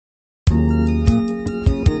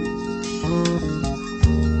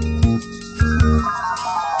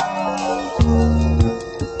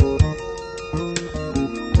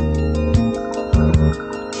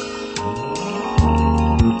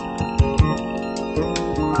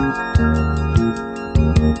Yes.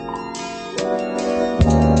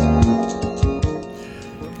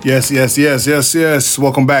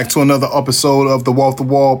 Welcome back to another episode of the Wall to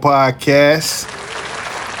Wall podcast.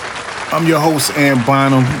 I'm your host, Ant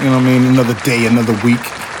Bonham. You know what I mean? Another day, another week.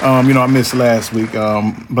 I missed last week.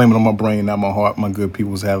 Blame it on my brain, not my heart. My good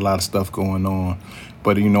people's had a lot of stuff going on.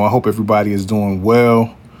 But, I hope everybody is doing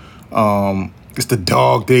well. It's the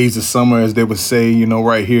dog days of summer, as they would say,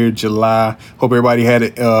 right here, July. Hope everybody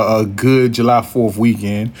had a good July 4th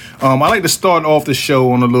weekend. I like to start off the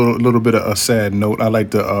show on a little bit of a sad note. I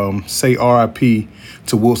like to say RIP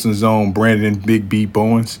to Wilson's own Brandon Big B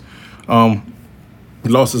Bowens. He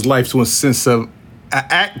lost his life to a sense of an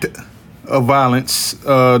act of violence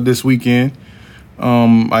this weekend.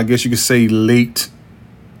 I guess you could say late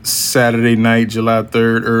Saturday night, July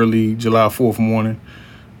 3rd, early July 4th morning.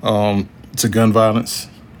 To gun violence.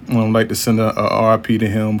 I'd like to send a RIP to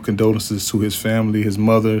him, condolences to his family, his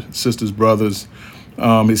mother, sisters, brothers,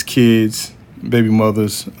 his kids, baby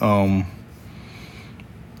mothers.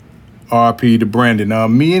 RIP to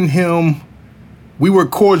Brandon. Me and him, we were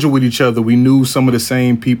cordial with each other. We knew some of the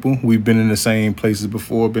same people. We've been in the same places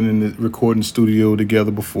before, been in the recording studio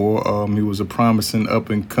together before. He was a promising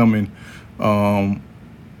up-and-coming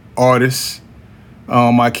artist.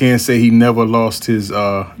 I can't say he never lost his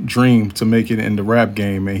dream to make it in the rap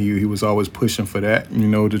game, and he was always pushing for that,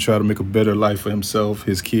 to try to make a better life for himself,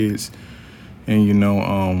 his kids,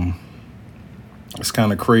 and it's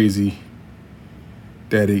kind of crazy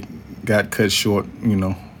that it got cut short,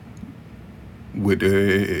 with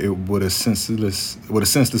a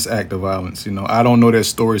senseless act of violence. I don't know that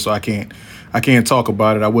story, so I can't talk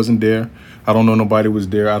about it. I wasn't there. I don't know nobody was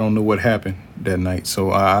there. I don't know what happened that night.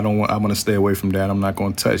 So I'm going to stay away from that. I'm not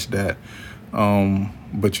going to touch that.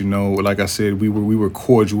 But, like I said, we were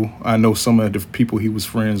cordial. I know some of the people he was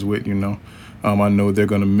friends with, I know they're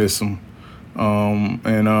going to miss him.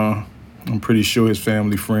 And I'm pretty sure his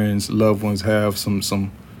family, friends, loved ones have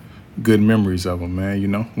some good memories of him, man.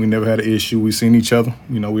 We never had an issue. We seen each other.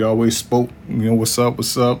 We always spoke, what's up,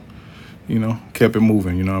 kept it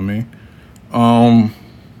moving, you know what I mean?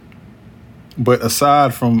 But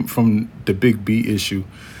aside from the Big B issue,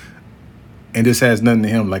 and this has nothing to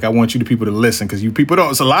him, like I want you people to listen, because you people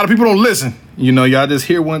don't, so a lot of people don't listen. Y'all just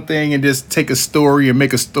hear one thing and just take a story and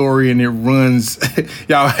make a story and it runs,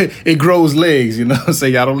 it grows legs, so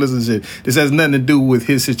y'all don't listen to shit. This has nothing to do with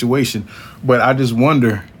his situation, but I just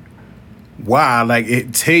wonder why,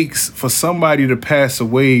 it takes for somebody to pass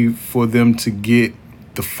away for them to get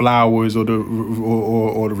the flowers or the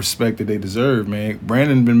respect that they deserve, man.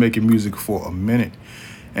 Brandon been making music for a minute,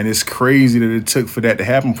 and it's crazy that it took for that to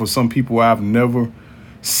happen for some people I've never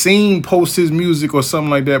seen post his music or something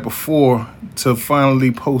like that before to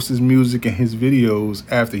finally post his music and his videos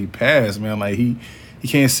after he passed, man. He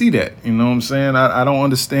can't see that, you know what I'm saying? I don't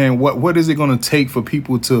understand what is it going to take for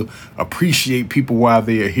people to appreciate people while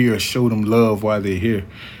they are here, show them love while they're here.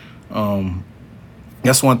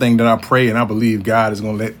 That's one thing that I pray and I believe God is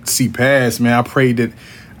going to let see past, man. I pray that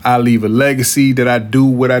I leave a legacy, that I do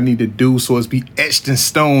what I need to do so it's be etched in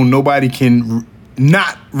stone. Nobody can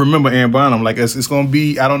not remember Ant Bonham. It's going to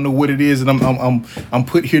be, I don't know what it is that I'm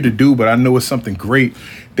put here to do, but I know it's something great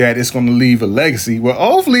that it's going to leave a legacy. Well,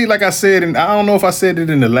 hopefully, like I said, and I don't know if I said it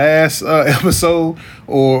in the last episode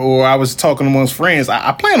or I was talking amongst friends,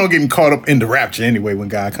 I plan on getting caught up in the rapture anyway when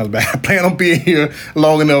God comes back. I plan on being here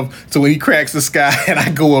long enough to when he cracks the sky and I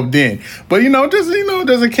go up then. But,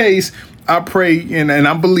 just in case, I pray and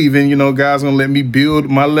I'm believing, God's going to let me build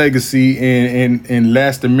my legacy and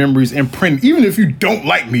lasting memories and print. Even if you don't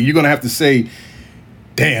like me, you're going to have to say,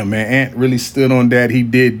 damn, man, Ant really stood on that. He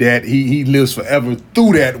did that. He lives forever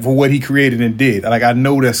through that for what he created and did. I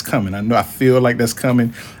know that's coming. I feel like that's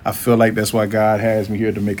coming. I feel like that's why God has me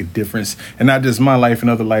here to make a difference. And not just my life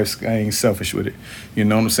and other lives. I ain't selfish with it. You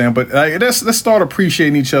know what I'm saying? But let's start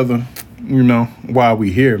appreciating each other, while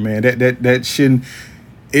we here, man. That shouldn't.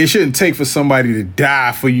 It shouldn't take for somebody to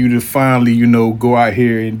die for you to finally, go out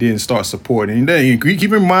here and then start supporting. And then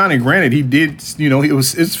keep in mind, and granted, he did,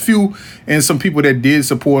 it's few and some people that did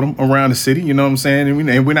support him around the city, you know what I'm saying?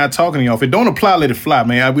 And we're not talking to y'all. If it don't apply, let it fly,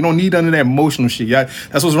 man. We don't need none of that emotional shit. Y'all,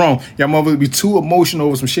 that's what's wrong. Y'all mother be too emotional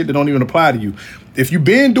over some shit that don't even apply to you. If you've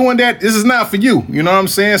been doing that, this is not for you. You know what I'm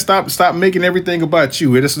saying? Stop making everything about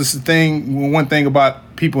you. This is the thing, one thing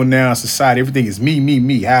about people now in society, everything is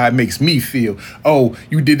me, how it makes me feel. Oh,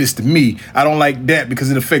 you did this to me. I don't like that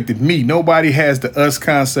because it affected me. Nobody has the us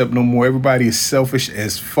concept no more. Everybody is selfish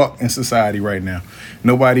as fuck in society right now.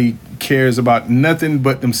 Nobody cares about nothing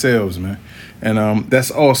but themselves, man. And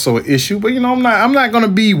that's also an issue. But, I'm not going to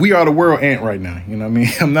be We Are the World Ant right now. You know what I mean?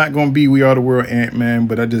 I'm not going to be We Are the World Ant, man.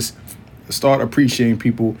 But I just start appreciating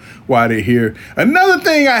people while they're here. Another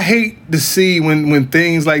thing I hate to see when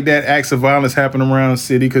things like that, acts of violence happen around the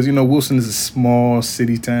city, because, Wilson is a small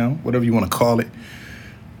city town, whatever you want to call it.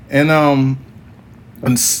 And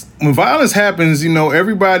when violence happens,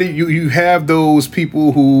 everybody, you have those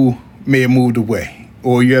people who may have moved away.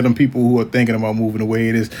 Or you have them people who are thinking about moving away.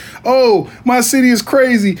 It is, oh, my city is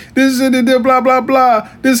crazy. This is blah, blah, blah.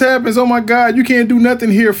 This happens. Oh, my God, you can't do nothing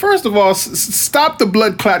here. First of all, stop the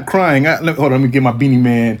blood clot crying. Hold on, let me get my Beanie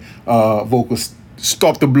Man vocal.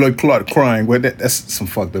 Stop the blood clot crying. Well, that's some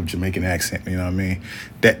fucked up Jamaican accent. You know what I mean?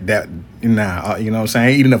 You know what I'm saying? I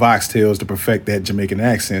ain't eating enough oxtails to perfect that Jamaican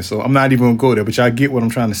accent. So I'm not even going to go there. But y'all get what I'm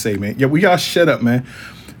trying to say, man. Yeah, y'all shut up, man.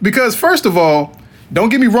 Because first of all, don't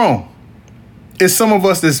get me wrong. Is some of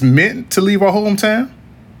us that's meant to leave our hometown?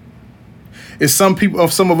 Is some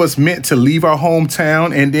of us meant to leave our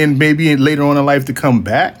hometown and then maybe later on in life to come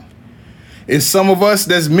back? Is some of us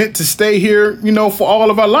that's meant to stay here, for all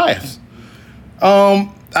of our lives?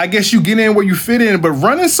 I guess you get in where you fit in, but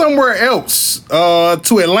running somewhere else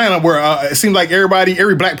to Atlanta, where it seems like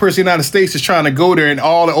every black person in the United States is trying to go there, and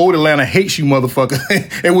all the old Atlanta hates you, motherfucker,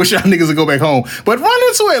 and wish y'all niggas would go back home. But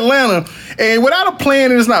running to Atlanta and without a plan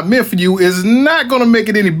and it's not meant for you is not going to make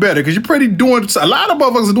it any better, because you're a lot of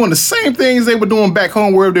motherfuckers are doing the same things they were doing back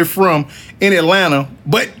home wherever they're from in Atlanta,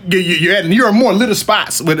 but you're in more little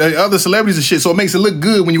spots with other celebrities and shit, so it makes it look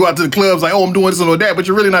good when you go out to the clubs like, oh, I'm doing this and that, but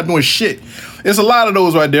you're really not doing shit. It's a lot of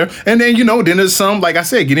those right there. And then, then there's some, like I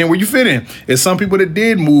said, get in where you fit in. There's some people that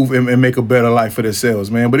did move and make a better life for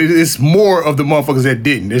themselves, man. But it's more of the motherfuckers that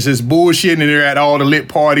didn't. It's just bullshitting, and they're at all the lit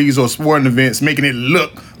parties or sporting events, making it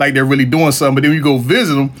look like they're really doing something. But then when you go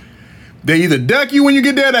visit them, they either duck you when you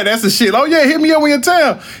get there. That's the shit. Oh, yeah, hit me up when you're in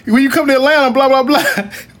town. When you come to Atlanta, blah, blah, blah.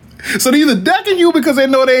 So they're either ducking you because they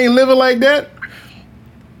know they ain't living like that,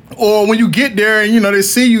 or when you get there and, they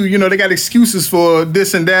see you, they got excuses for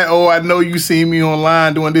this and that. Oh, I know you see me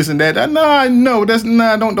online doing this and that. No,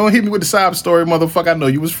 don't hit me with the sob story, motherfucker. I know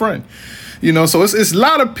you was fronting. So it's a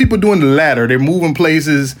lot of people doing the latter. They're moving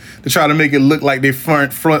places to try to make it look like they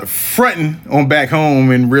fronting on back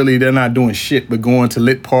home, and really they're not doing shit but going to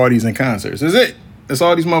lit parties and concerts. That's it. That's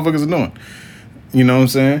all these motherfuckers are doing. You know what I'm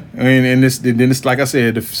saying? And it's like I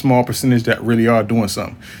said, the small percentage that really are doing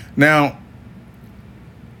something. Now,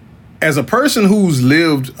 as a person who's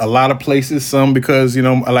lived a lot of places, some because,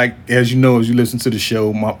 like, as you listen to the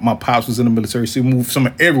show, my pops was in the military, so he moved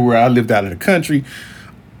somewhere everywhere. I lived out of the country,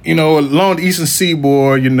 along the eastern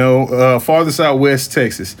seaboard, farther out west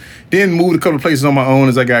Texas. Then moved a couple of places on my own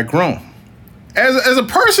as I got grown. As a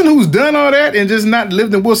person who's done all that and just not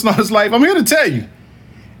lived in Wilson all his life, I'm here to tell you,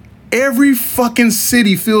 every fucking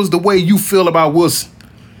city feels the way you feel about Wilson.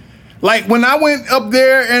 Like, when I went up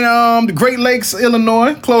there in the Great Lakes,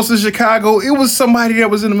 Illinois, close to Chicago, it was somebody that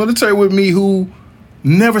was in the military with me who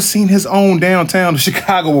never seen his own downtown of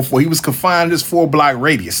Chicago before. He was confined to this 4-block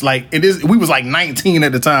radius. Like, we was like 19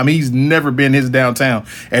 at the time. He's never been his downtown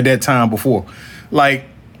at that time before. Like,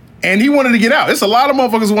 and he wanted to get out. It's a lot of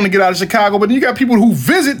motherfuckers who want to get out of Chicago, but then you got people who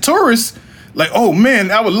visit tourists. Like, oh,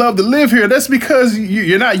 man, I would love to live here. That's because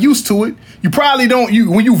you're not used to it. You probably don't.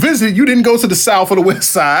 When you visit, you didn't go to the south or the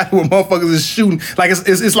west side where motherfuckers is shooting. Like,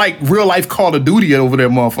 it's like real life Call of Duty over there,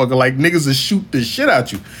 motherfucker. Like, niggas is shoot the shit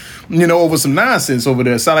out you, over some nonsense over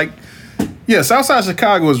there. So, like, yeah, Southside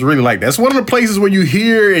Chicago is really like that. It's one of the places where you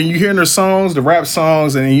hear their songs, the rap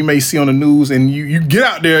songs, and you may see on the news, and you get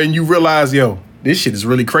out there and you realize, yo, this shit is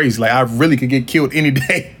really crazy. Like, I really could get killed any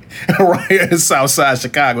day. Right here in Southside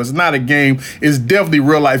Chicago. It's not a game. It's definitely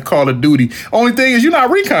real life Call of Duty. Only thing is, you're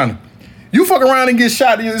not reconning. You fuck around and get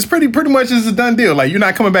shot. It's pretty much it's a done deal. Like, you're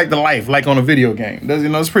not coming back to life like on a video game.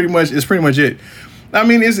 It's pretty much it. I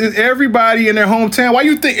mean, it's everybody in their hometown. Why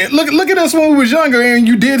you think? Look at us when we was younger, and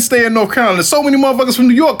you did stay in North Carolina. So many motherfuckers from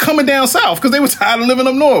New York coming down south because they was tired of living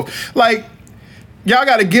up north. Like, y'all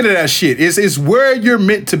got to get at that shit. It's where you're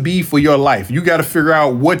meant to be for your life. You got to figure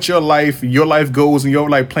out what your life goals and your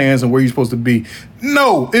life plans and where you're supposed to be.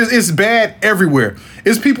 No, it's bad everywhere.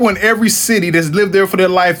 It's people in every city that's lived there for their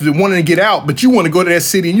life that wanting to get out, but you want to go to that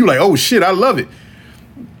city and you're like, oh shit, I love it.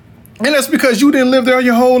 And that's because you didn't live there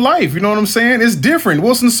your whole life. You know what I'm saying? It's different.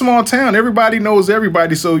 Wilson's a small town. Everybody knows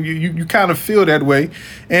everybody, so you kind of feel that way.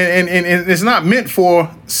 And it's not meant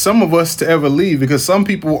for some of us to ever leave, because some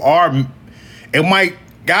people are...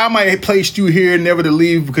 God might have placed you here never to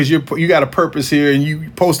leave because you got a purpose here and you're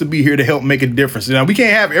supposed to be here to help make a difference. Now, we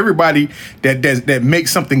can't have everybody that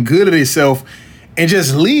makes something good of themselves and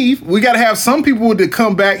just leave. We got to have some people to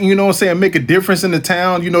come back and, you know what I'm saying, make a difference in the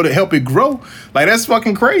town, you know, to help it grow. Like, that's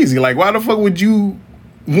fucking crazy. Like, why the fuck would you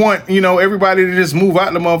want, you know, everybody to just move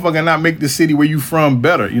out the motherfucker and not make the city where you from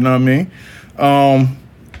better? You know what I mean?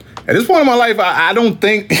 At this point in my life, I don't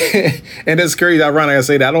think, and that's crazy, ironic I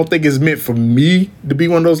say that, I don't think it's meant for me to be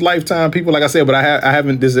one of those lifetime people, like I said, but I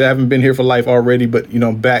haven't been here for life already, but, you know,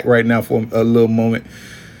 I'm back right now for a little moment.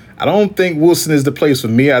 I don't think Wilson is the place for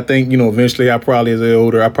me. I think, you know, eventually I probably, as I get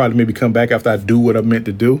older, I probably maybe come back after I do what I'm meant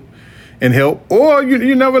to do and help. Or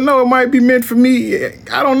you never know, it might be meant for me.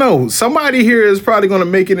 I don't know. Somebody here is probably going to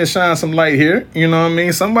make it and shine some light here. You know what I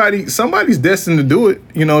mean? Somebody's destined to do it,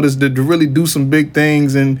 you know, to really do some big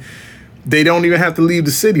things, and they don't even have to leave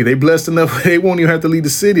the city. They blessed enough. They won't even have to leave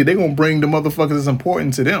the city. They're going to bring the motherfuckers that's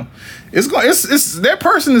important to them. It's that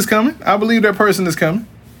person is coming. I believe that person is coming.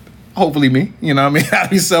 Hopefully me, you know what I mean? I'd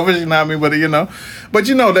be selfish, you know what I mean? But,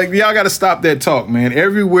 you know, like, y'all got to stop that talk, man.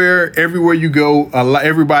 Everywhere you go,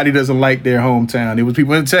 everybody doesn't like their hometown. There was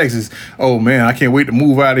people in Texas. Oh, man, I can't wait to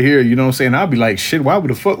move out of here. You know what I'm saying? I'll be like, shit, why would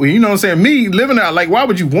the fuck? You know what I'm saying? Me living out, like, why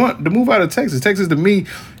would you want to move out of Texas? Texas, to me,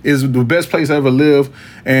 is the best place I ever lived.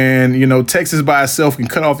 And, you know, Texas by itself can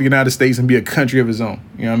cut off the United States and be a country of its own.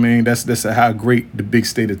 You know what I mean? That's how great the big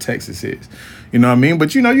state of Texas is. You know what I mean?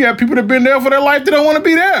 But, you know, you have people that have been there for their life that don't want to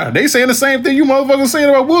be there. They saying the same thing you motherfuckers saying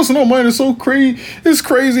about Wilson. Oh, man, it's so crazy. It's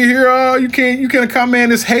crazy here. You can't come, man.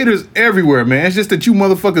 There's haters everywhere, man. It's just that you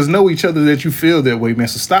motherfuckers know each other, that you feel that way, man.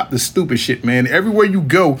 So stop the stupid shit, man. Everywhere you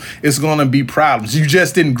go, it's going to be problems. You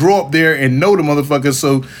just didn't grow up there and know the motherfuckers,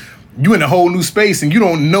 so you in a whole new space and you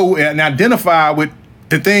don't know and identify with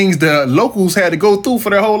the things the locals had to go through for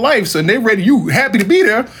their whole life. So they're ready, you happy to be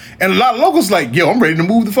there. And a lot of locals like, yo, I'm ready to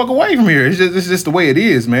move the fuck away from here. It's just the way it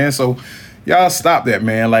is, man. So y'all stop that,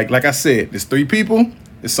 man. Like I said, there's 3 people.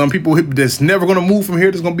 There's some people that's never going to move from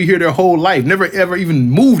here, that's going to be here their whole life, never ever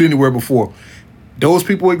even moved anywhere before. Those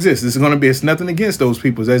people exist. It's nothing against those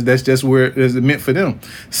people. That's just where it's meant for them.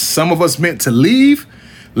 Some of us meant to leave,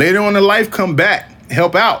 later on in life come back,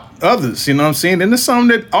 help out others, you know what I'm saying? And there's some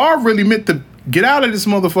that are really meant to get out of this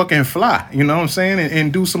motherfucker and fly, you know what I'm saying?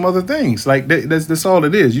 And do some other things. Like, that's all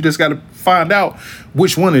it is. You just got to find out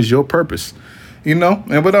which one is your purpose, you know?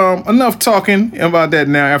 But enough talking about that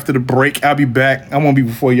now. After the break, I'll be back. I won't be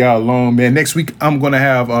before y'all long, man. Next week, I'm going to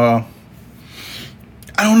have, I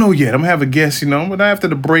don't know yet. I'm going to have a guest, you know? But after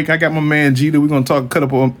the break, I got my man Geda. We're going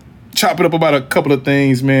to chop it up about a couple of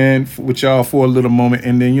things, man, with y'all for a little moment,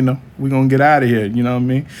 and then, you know, we're going to get out of here, you know what I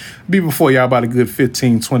mean? Be before y'all about a good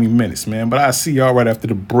 15, 20 minutes, man, but I'll see y'all right after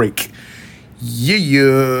the break.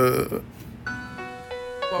 Yeah.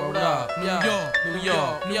 Word up, New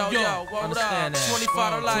York, understand that.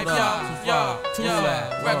 25 to life, yo,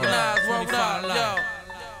 recognize, word up, yo,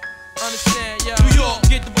 understand, yo. New York,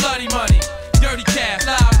 get the bloody money, dirty cash,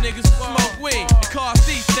 live niggas smoke weed, the car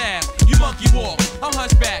seat staff, you monkey walk, I'm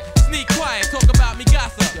hunchback, sneak quiet, talk about me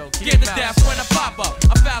gossip, get the death when I pop up,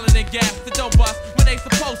 I'm fouler than gas, that don't bust when they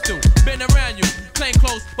supposed to, been around you, claim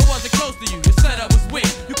close, but wasn't close to you, your setup was weak,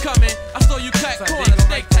 you come in, I saw you cut corners,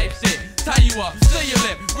 steak type shit, tie you up, seal your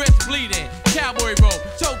lip, wrist bleeding, cowboy rope,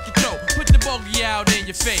 choke your throat, put the bogey out in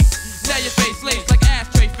your face, now your face lays like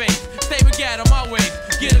ashtray face, stay with gat on my waist,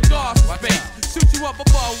 get a guard for space, shoot you up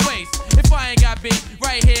above waist, if I ain't got beat,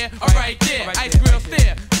 right here or right there, ice grill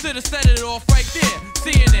stare, should've set it off right there,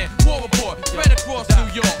 CNN, war report, spread across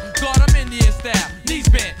New York, God I'm Indian style, knees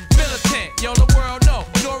bent, militant, yo the world know,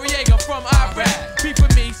 Noriega from Iraq, beef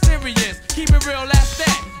with me, serious, keep it real, that's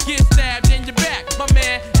that, get stabbed in your back, my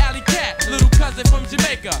man, Alley Cat, little cousin from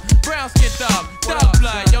Jamaica, brown skin thug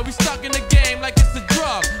blood, yo we stuck in the game like it's a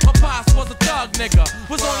drug, my pops was a thug nigga,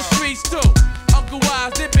 was on the streets too, Uncle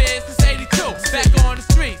Wise did biz since 82, back on the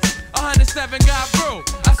streets, 107 got through,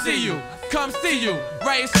 I see you, come see you,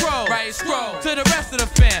 right scroll, to the rest of the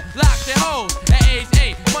fam, lock their hoes, at age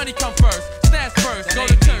 8, money come first, snatch first, go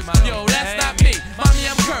to church, yo that's not me, mommy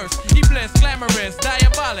I'm cursed, he bliss, glamorous,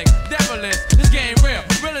 diabolic, devilish, this game real,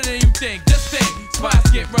 realer than you think, just think, spots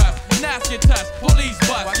get rough, knives get touched, police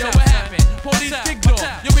bust, yo what happened, police kick door,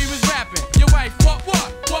 yo we was rapping, your wife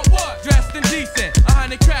what, dressed indecent,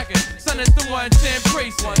 100 crackers, son it's the 110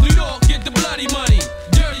 precinct, New York get the bloody money,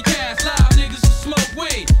 dirty cash, live niggas who smoke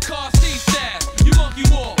weed, car seat staff, you monkey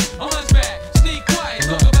walk, I'm hunchback, sneak quiet,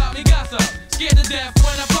 talk about me gossip, scared to death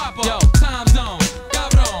when I pop up, yo, time zone,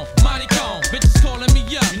 cabrón, maricón, bitches calling me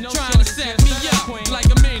up, trying to set me up, like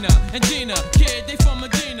Amina and Gina, kid, they from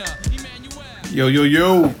Medina, Emmanuel.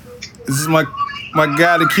 Yo, this is my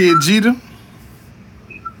guy, the kid Geda.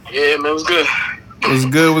 Yeah, man, what's good?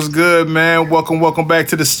 What's good, man? Welcome back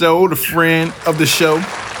to the show, the friend of the show.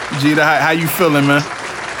 Geda, how you feeling, man?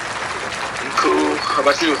 I'm cool. How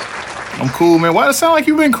about you? I'm cool, man. Why does it sound like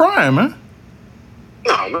you've been crying, man?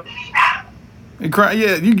 No, man. You cry?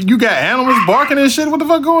 Yeah, you got animals barking and shit. What the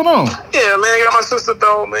fuck going on? Yeah, man. I got my sister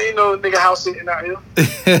dog, man. You know, nigga house sitting out here.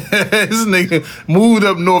 This nigga moved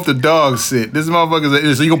up north to dog shit. This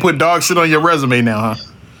motherfucker's so you gonna put dog shit on your resume now,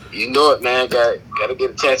 huh? You know it, man. Gotta get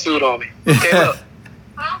it tattooed on me. Okay, look.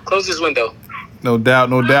 Close this window. No doubt,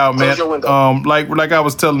 man. Close your window. Like I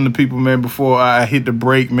was telling the people, man, before I hit the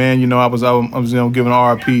break, man. You know, I was giving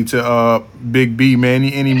RIP to Big B, man.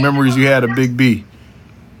 Any memories you had of Big B?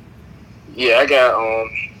 Yeah, I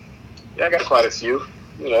got quite a few.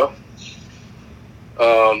 You know,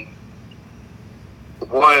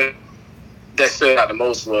 one that stood out the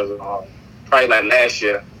most was probably like last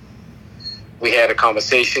year. We had a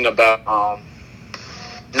conversation about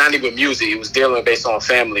not even music. It was dealing based on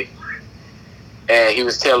family. And he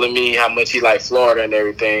was telling me how much he liked Florida and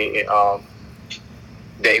everything.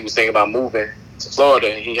 That he was thinking about moving to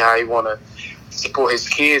Florida and how he want to support his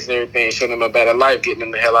kids and everything, show them a better life, getting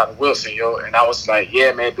them the hell out of Wilson, yo. And I was like,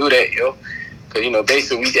 yeah, man, do that, yo. Because, you know,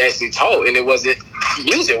 basically we actually talked, and it wasn't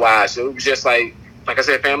music-wise. So it was just like I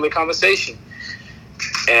said, family conversation.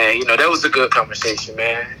 And, you know, that was a good conversation,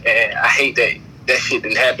 man. And I hate that shit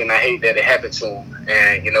didn't happen. I hate that it happened to him.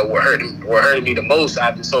 And, you know, what hurted me the most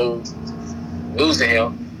out of this whole losing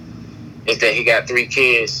him is that he got 3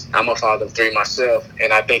 kids. I'm a father of 3 myself,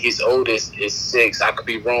 and I think his oldest is 6. I could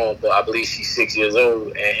be wrong, but I believe she's 6 years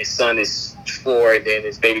old, and his son is 4, and then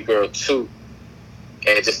his baby girl 2.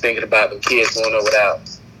 And just thinking about them kids going up without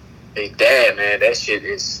his dad, man, that shit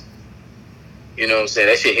is, you know what I'm saying?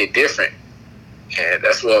 That shit hit different, and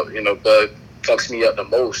that's what, you know, Bud fucks me up the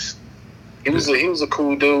most. He was a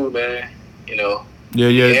cool dude, man. You know. Yeah.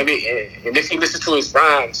 And if you listen to his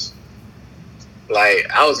rhymes. Like,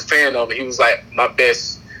 I was a fan of him. He was like my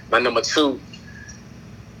number 2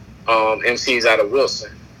 MCs out of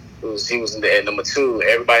Wilson. He was at number 2.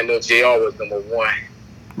 Everybody knows JR was number 1.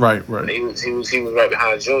 Right. And he was right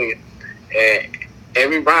behind Junior. And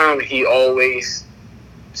every rhyme he always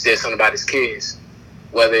said something about his kids.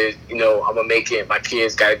 Whether, you know, I'm gonna make it, my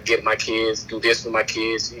kids gotta get my kids, do this for my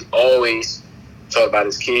kids. He always talked about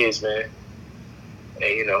his kids, man. And,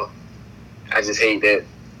 you know, I just hate that.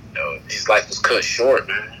 You know, his life was cut short,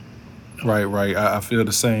 man. Right. I feel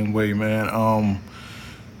the same way, man.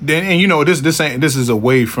 Then, and you know, this is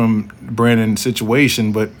away from Brandon's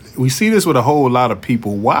situation, but we see this with a whole lot of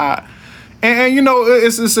people. Why? And you know,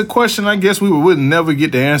 it's a question I guess we would never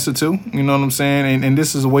get the answer to. You know what I'm saying? And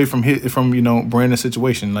this is away from you know, Brandon's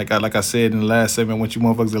situation. Like I said in the last segment, I want you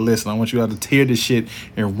motherfuckers to listen. I want you all to tear this shit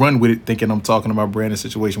and run with it, thinking I'm talking about Brandon's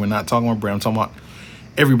situation. We're not talking about Brandon. I'm talking about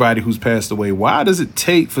everybody who's passed away. Why does it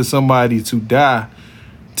take for somebody to die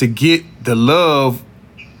to get the love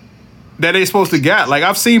that they supposed to get? Like,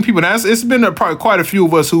 I've seen people, now it's been quite a few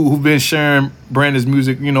of us who've been sharing Brandon's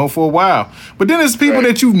music, you know, for a while. But then there's people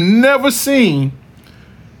that you've never seen,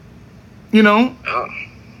 you know.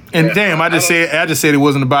 And damn, I just said it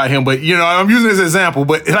wasn't about him, but you know, I'm using this example.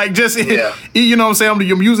 But like, just you know what I'm saying,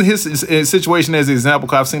 I'm using his situation as an example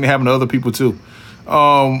because I've seen it happen to other people too.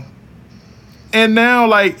 And now,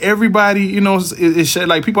 like, everybody, you know, is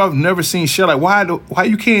like, people I've never seen share, like, why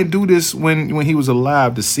you can't do this when he was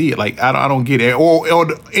alive to see it? Like, I don't get it. Or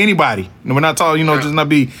anybody. We're not talking, you know, just not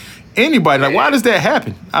be anybody. Like, why does that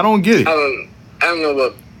happen? I don't get it. I don't know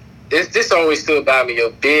what. This always stood by me.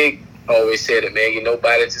 Yo, Big always said it, man. You're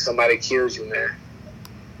nobody till somebody kills you, man.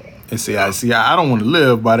 And see, I don't want to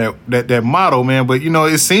live by that motto, man. But, you know,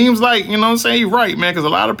 it seems like, you know what I'm saying, you're right, man, because a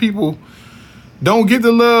lot of people don't get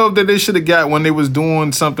the love that they should have got when they was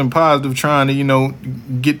doing something positive, trying to, you know,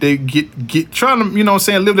 trying to, you know what I'm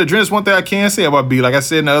saying, live their dreams. One thing I can say about B, like I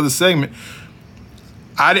said in the other segment,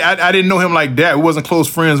 I didn't know him like that. We wasn't close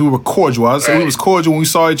friends. We were cordial. I would say we was cordial when we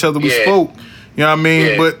saw each other. We spoke. You know what I mean?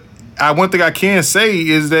 Yeah. But one thing I can say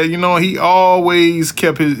is that, you know, he always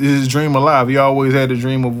kept his dream alive. He always had a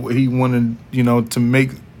dream of what he wanted, you know, to make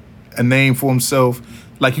a name for himself.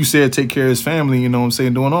 Like you said, take care of his family, you know what I'm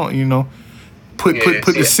saying, doing all, you know. Put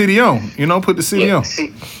the city on, you know, put the city on.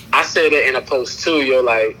 See, I said that in a post too, yo,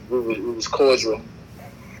 like, we was cordial.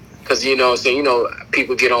 Because, you know what I'm saying, you know,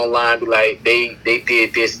 people get online, be like, they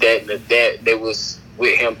did this, that, and that. They was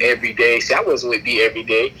with him every day. See, I wasn't with B every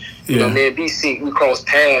day. You know, man, BC, we crossed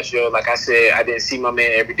paths, yo. Like I said, I didn't see my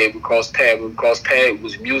man every day. We crossed paths. It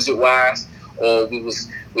was music-wise, or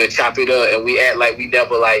we'd chop it up, and we act like we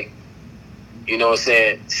never, like, you know what I'm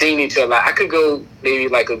saying, seen each other. Like, I could go maybe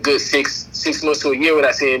like a good six months to a year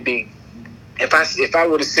without seeing B. If I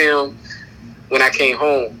would have seen him when I came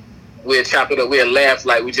home, we'd chop it up, we'd laugh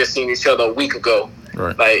like we just seen each other a week ago.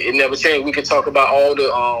 Right. Like, it never changed. We could talk about all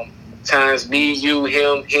the times me, you,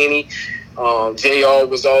 him, Henny, JR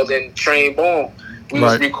was all in Train Bone. We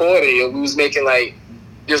was recording, and we was making like,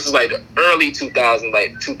 this was like the early 2000,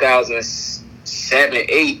 like 2007,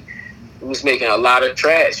 8. We was making a lot of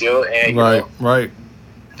tracks, yo. And you know,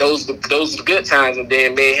 those are the good times. And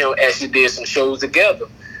then me and him actually did some shows together.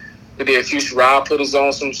 We did a few. Rob put us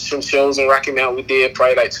on some shows in Rocky Mount. We did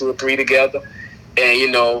probably like 2 or 3 together. And you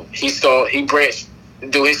know, he branched to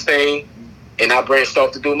do his thing, and I branched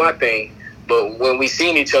off to do my thing. But when we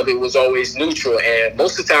seen each other, it was always neutral. And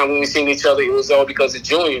most of the time when we seen each other, it was all because of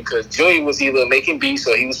Junior. Because Junior was either making beats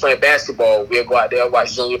or he was playing basketball. We'd go out there,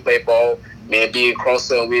 watch Junior play ball. Me and B across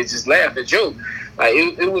there, we'd just laugh and joke. Like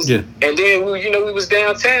it was. Yeah. And then we was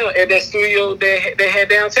downtown at that studio they had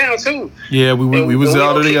downtown too. Yeah, we was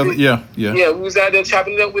out there together. Yeah, we was out there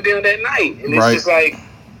chopping it up with them that night. And it's just like,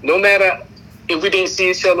 no matter if we didn't see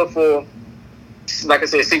each other for, like I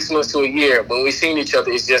said, 6 months to a year, when we seen each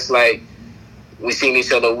other, it's just like, we seen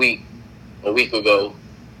each other a week ago,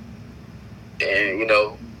 and you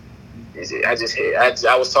know,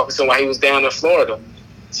 I was talking to him while he was down in Florida,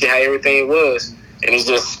 see how everything was, and it's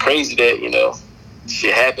just crazy that, you know,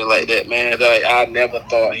 shit happened like that, man. Like, I never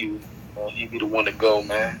thought he'd be the one to go,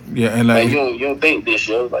 man. Yeah, and like you don't think this,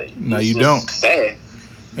 yo. Like, no, you don't. Sad.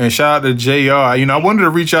 And shout out to JR. You know, I wanted to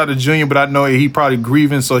reach out to Junior, but I know he probably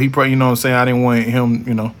grieving, so he probably, you know what I'm saying, I didn't want him,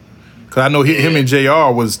 you know. Cause I know him and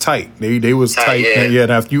JR was tight. They was tight. Yeah.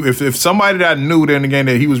 Now if somebody that I knew then again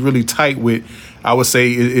that he was really tight with, I would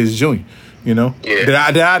say is Junior. You know,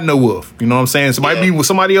 that I know of. You know what I'm saying? So might be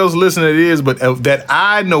somebody else listening. It is, but that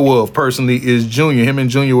I know of personally is Junior. Him and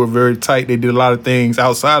Junior were very tight. They did a lot of things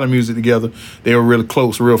outside of music together. They were really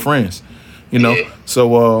close, real friends. You know,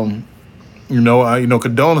 so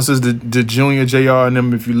condolences to Junior, JR, and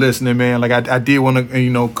them if you're listening, man. Like I did want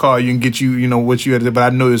to, call you and get you, what you had to do, but I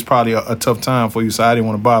know it's probably a tough time for you, so I didn't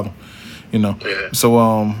want to bother,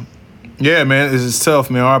 So, yeah, man, it's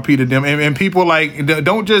tough, man. RP to them. And people, like,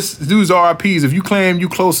 don't just use RPs. If you claim you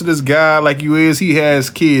close to this guy like you is, he has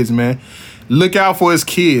kids, man. Look out for his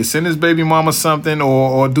kids. Send his baby mama something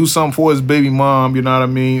or do something for his baby mom, you know what I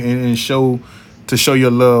mean, and show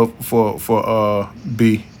your love for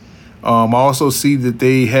B. I also see that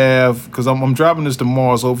they have, because I'm dropping this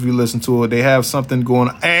tomorrow, so hopefully you listen to it. They have something going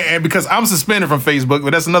on. And because I'm suspended from Facebook, but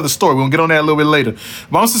that's another story. We're going to get on that a little bit later.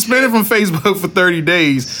 But I'm suspended from Facebook for 30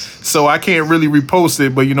 days, so I can't really repost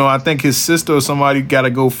it. But, I think his sister or somebody got to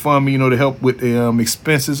go fund me, to help with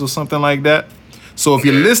expenses or something like that. So if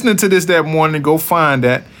you're listening to this that morning, go find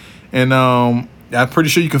that. And I'm pretty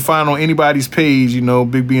sure you can find on anybody's page,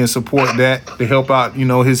 Big B, and support that to help out,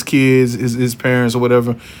 his kids, his parents or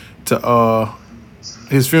whatever, to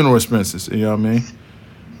his funeral expenses, you know what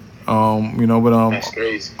I mean? That's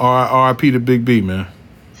crazy. R.I.P. to Big B, man.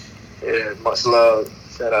 Yeah, much love.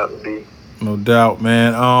 Shout out to B. No doubt,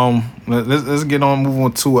 man. Let's get on, move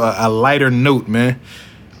on to a lighter note, man.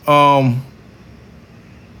 Man,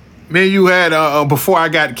 you had before I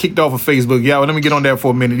got kicked off of Facebook, let me get on that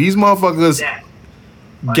for a minute. These motherfuckers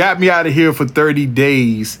got me out of here for 30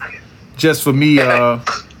 days just for me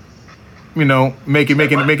making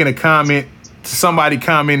a comment to somebody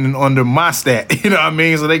commenting under my stat. You know what I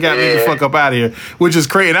mean? So they got me the fuck up out of here, which is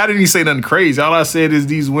crazy. And I didn't even say nothing crazy. All I said is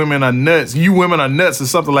these women are nuts. You women are nuts or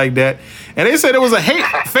something like that. And they said it was a hate.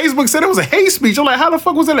 Facebook said it was a hate speech. I'm like, how the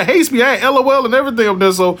fuck was it a hate speech? I had LOL and everything up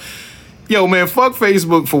there. So, yo, man, fuck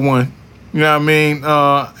Facebook for one. You know what I mean?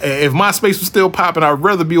 If MySpace was still popping, I'd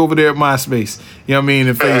rather be over there at MySpace. You know what I mean?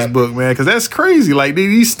 Than Facebook, man. Because that's crazy. Like,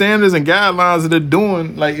 these standards and guidelines that they're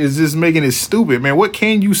doing, like, is just making it stupid, man. What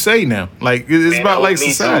can you say now? Like, it's about, like,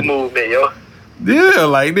 society. Movement, yo. Yeah,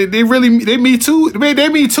 like, they Me Too'd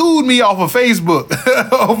me off of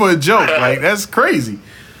Facebook over a joke. Like, that's crazy.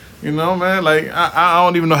 You know, man? Like, I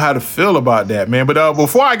don't even know how to feel about that, man. But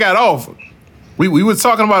before I got off, We were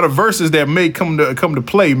talking about a verses that may come to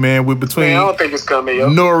play, man, between I don't think it's coming, yo.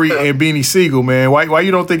 Nori and Beanie Siegel, man. Why you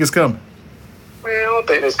don't think it's coming? Man, I don't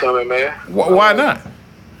think it's coming, man. Why not?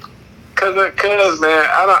 Cause man,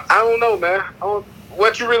 I don't know, man.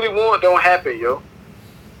 What you really want don't happen, yo.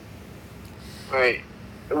 Right?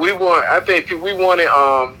 I think we wanted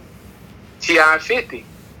T.I. 50.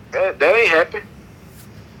 That ain't happened.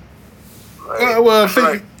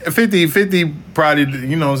 Like, 50 probably,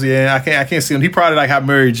 I can't see him. He probably like how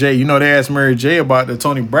Mary J. They asked Mary J. about the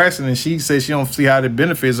Toni Braxton, and she said she don't see how that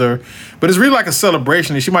benefits her. But it's really like a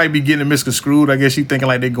celebration, and she might be getting misconstrued. I guess she thinking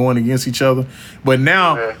like they're going against each other. But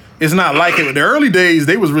now it's not like it. The early days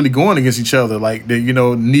they was really going against each other, like the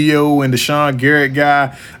Neo and the Sean Garrett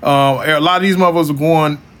guy. A lot of these motherfuckers were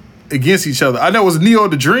going against each other. I know it was Neo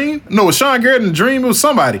the Dream. No, it was Sean Garrett and the Dream. It was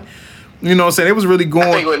somebody. You know what I'm saying? It was really going.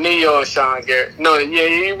 I think with Neo and Sean Garrett. No, yeah,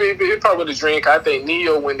 he probably with the drink. I think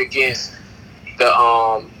Neo went against the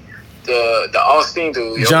Austin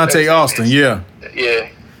dude. Jonte Austin, yeah.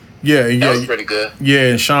 Yeah, that was pretty good.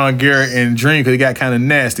 Yeah, and Sean Garrett and Dream, because it got kind of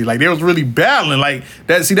nasty. Like, they was really battling. Like,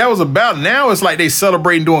 that. See, that was a battle. Now it's like they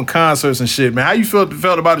celebrating doing concerts and shit, man. How you felt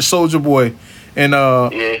about the Soulja Boy and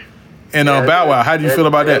Bow Wow? How do you feel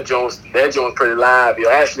about that? That joint's pretty live. Yo,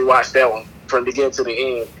 I actually watched that one from the beginning to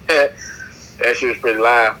the end. That shit was pretty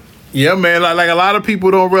live. Yeah, man. Like a lot of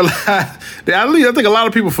people don't realize. I think a lot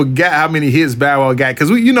of people forgot how many hits Bow Wow got, because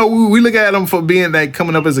we look at him for being like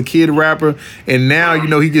coming up as a kid rapper, and now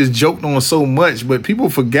he gets joked on so much, but people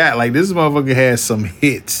forgot like this motherfucker has some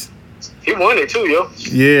hits. He won it too, yo.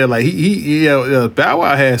 Yeah, like Bow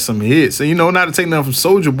Wow has some hits, and not to take nothing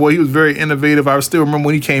from Soulja Boy, he was very innovative. I still remember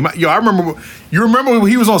when he came out. Yo, you remember when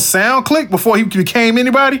he was on SoundClick before he became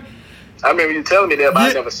anybody? I remember you telling me that,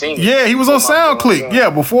 but I never seen it. Yeah, he was on SoundClick.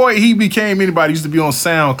 Yeah, before he became anybody, he used to be on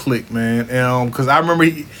SoundClick, man. Because I remember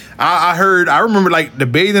I remember like the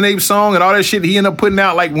Bathing Ape song and all that shit he ended up putting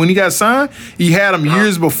out like when he got signed. He had them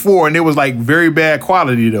years before, and it was like very bad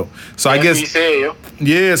quality though. So I guess what he said, yo.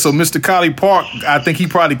 Yeah, so Mr. Collie Park, I think he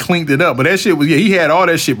probably cleaned it up. But that shit was, he had all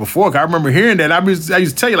that shit before. I remember hearing that. I used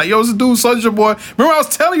to tell you, like, yo, this dude, Soulja Boy. Remember I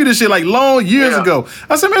was telling you this shit, like, long years ago.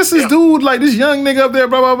 I said, man, this dude, like, this young nigga up there,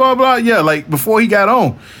 blah, blah, blah, blah. Yeah, like, before he got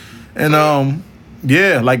on. And,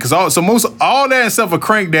 like, because all that and stuff, a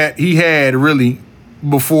crank that he had, really,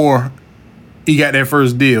 before he got that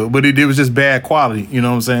first deal. But it was just bad quality, you know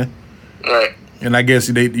what I'm saying? Right. And I guess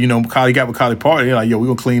they, Collie got with Collie Park. They're like, yo, we're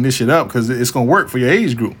going to clean this shit up because it's going to work for your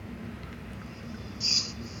age group.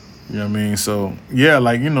 You know what I mean? So, yeah,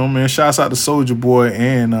 like, man, shouts out to Soulja Boy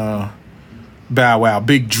and Bow Wow.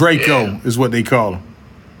 Big Draco is what they call him.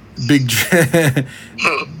 Big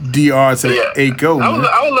DR to the Aco.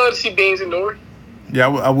 I would love to see Beans and Nori. Yeah,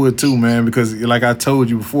 I would too, man, because like I told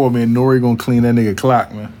you before, man, Nori going to clean that nigga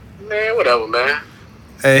clock, man. Man, whatever, man.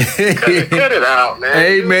 Hey. Cut it out, man.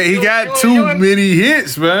 Hey, man, he got too many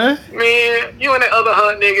hits, man. Man, you and that other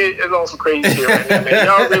Hunt nigga is on some crazy shit right now, man.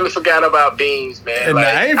 Y'all really forgot about Beans, man. And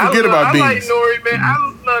I ain't forget about Beans. I like Nori, man. I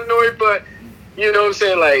love Nori, but you know what I'm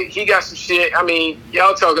saying? Like, he got some shit. I mean,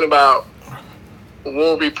 y'all talking about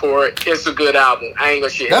War Report. It's a good album. I ain't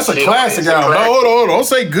gonna shit. That's a classic album. No, hold on. Don't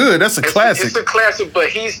say good. That's a classic. It's a classic, but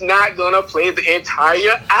he's not gonna play the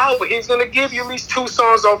entire album. He's gonna give you at least 2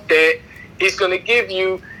 songs off that. He's gonna give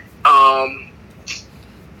you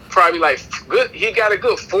probably like good. He got a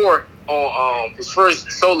good 4 on his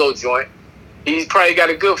first solo joint. He's probably got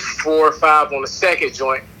a good 4 or 5 on the second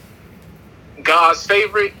joint. God's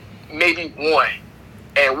Favorite, maybe 1,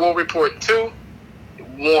 and War Report 2,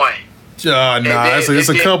 1. It's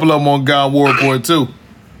a couple of them on God War Report too.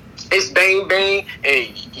 It's Bang Bang, and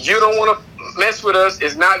you don't want to mess with us.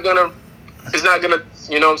 It's not gonna.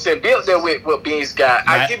 You know what I'm saying? Build that with what Beans got.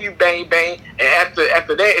 I give you Bang Bang, and after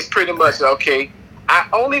that, it's pretty much okay.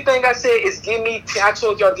 Only thing I said is I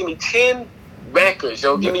told y'all, give me 10 records,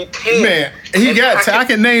 yo. Give me 10. Man, I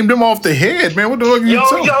can name them off the head, man. What the fuck are you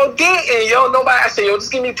talking? Yo, didn't. Yo, nobody. I said, yo,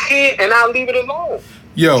 just give me 10, and I'll leave it alone.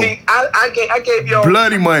 Yo. See, I gave y'all.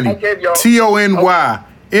 Bloody Money. TONY.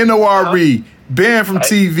 NORE. Banned from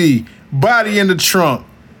TV. Body in the Trunk.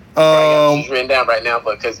 It's written down right now,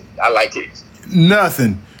 but because I like it.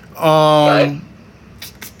 Nothing. Right.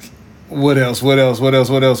 What else?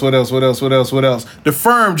 The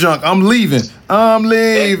Firm Junk. I'm leaving.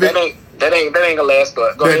 That ain't gonna last,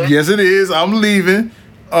 but go ahead. Yes, it is. I'm leaving.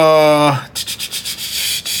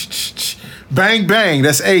 Bang Bang.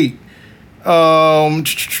 That's 8.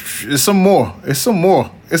 It's some more.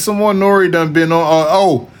 Nori done been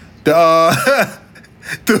on.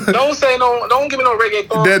 Don't give me no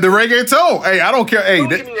reggaeton. The reggaeton. Hey, I don't care. Hey,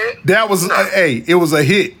 that was it was a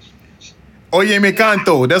hit. Oye me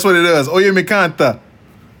canto. That's what it is. Oye me canta.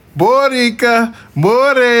 Borica,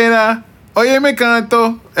 morena. Oye me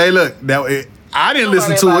canto. Hey, look, I didn't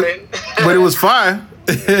listen to it, but it was fire.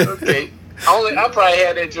 Okay. I probably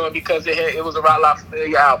had that joint because it was a Rock Lock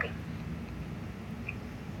Familiar album.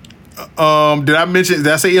 Did I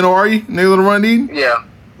say NORE? Nigga on Run Eden? Yeah.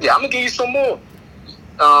 I'm gonna give you some more.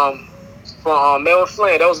 From Melvin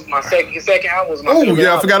Flint. That was my second album. Was my favorite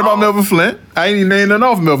album. I forgot about Melvin Flint. I ain't even named nothing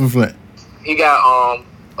off Melvin Flint. He got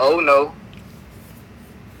Oh No.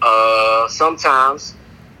 Sometimes.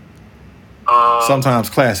 Sometimes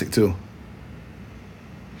classic too.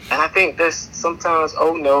 And I think that's sometimes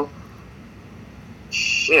Oh No.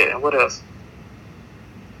 Shit, what else?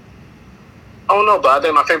 Oh no, but I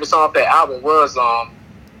think my favorite song off that album was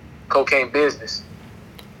Cocaine Business.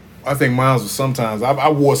 I think mine was Sometimes. I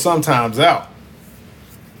wore Sometimes out.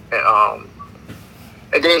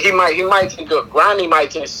 And then he might think Grimy might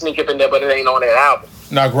can sneak up in there, but it ain't on that album.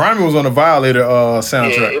 Now Grimy was on the Violator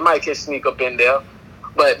soundtrack. Yeah, it might can sneak up in there.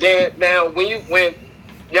 But then now when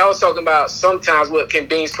y'all was talking about sometimes what can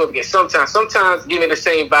Beans put against sometimes giving the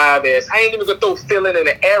same vibe as I ain't even gonna throw Feeling in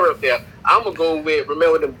the Air up there. I'm gonna go with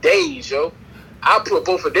Remember Them Days, yo. I'll put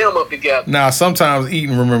both of them up together. Nah, sometimes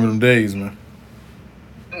Eating Remember Them Days, man.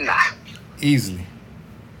 Nah. Easily.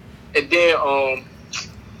 And then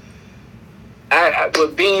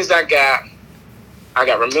with Beans I got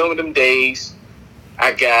Remember Them Days.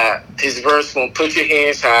 I got his verse from Put Your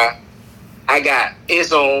Hands High. I got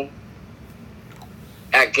His Own.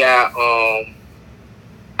 I got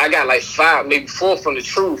like 5, maybe 4 from The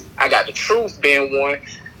Truth. I got The Truth being one.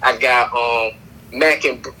 I got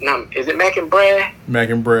is it Mac and Brad? Mac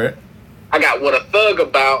and Brad. I got What a Thug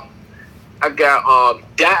About. I got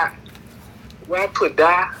Die. Where I put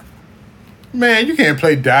Die? Man, you can't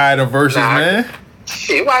play Die the verses, man.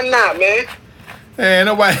 Shit, why not, man? Man,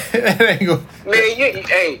 nobody that ain't go.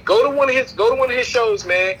 Man, go to one of his shows,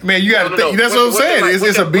 man. Man, you gotta think. That's what I'm saying.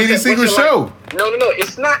 It's a Beanie Siegel show. No.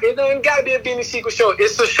 It's not. It doesn't gotta be a Beanie Siegel show.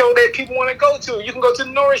 It's a show that people want to go to. You can go to the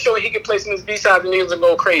Nori show and he can play some of his B-sides and niggas will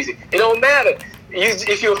go crazy. It don't matter.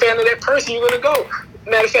 If you're a fan of that person, you're gonna go.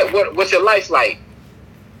 Matter of fact, what's your life like?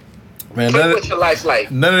 Man, what's your life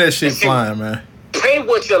like? None of that shit flying, man. Play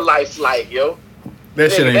What's Your Life Like, yo.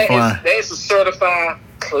 That shit ain't flying. That's a certified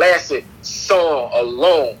classic song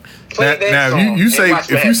alone. Now if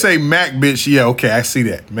you say Mac bitch, yeah, okay, I see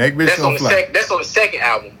that. Mac bitch don't fly. That's on the second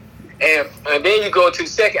album, and then you go to the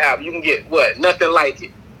second album, you can get what? Nothing Like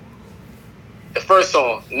It. The first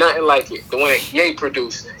song, Nothing Like It, the one that Ye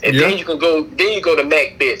produced, and then you go to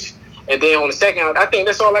Mac bitch, and then on the second album, I think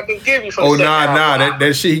that's all I can give you from the second album.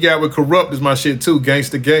 That shit he got with Corrupt is my shit too,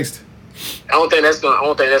 Gangsta. I don't think that's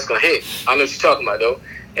gonna hit. I know what you're talking about though.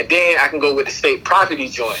 And then I can go with the State Property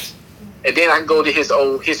joints. And then I can go to his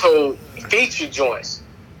whole feature joints.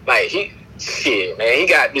 Like he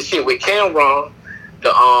got this shit with Cameron,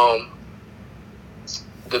 the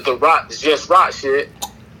rock, the Just Rock shit.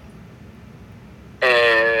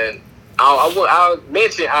 And I'll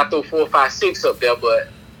mention I throw 4, 5, 6 up there, but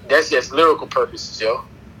that's just lyrical purposes, yo.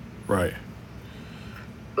 Right.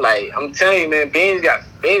 Like I'm telling you, man, Beans got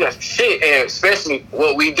shit, and especially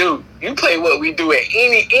What We Do. You play What We Do at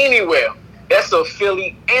anywhere. That's a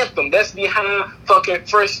Philly anthem. That's behind fucking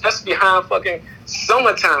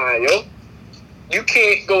Summertime, yo. You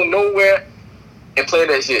can't go nowhere and play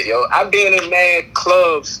that shit, yo. I've been in mad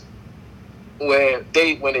clubs when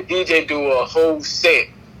the DJ do a whole set.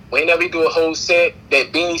 Whenever he do a whole set,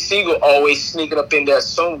 that Beanie Siegel always sneaking up in there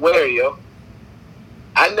somewhere, yo.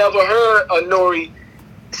 I never heard a Nori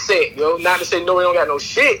set, yo. Not to say Nori don't got no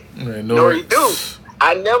shit. Man, Nori do.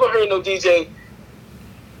 I never heard no DJ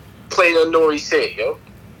play a Nori set, yo.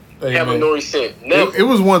 Hey, have man. a Nori set. Never. It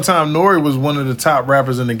was one time Nori was one of the top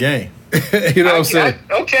rappers in the game. You know what I'm saying?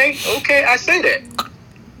 Okay, I say that.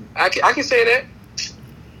 I can say that.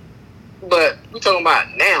 But we talking about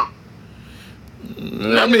now.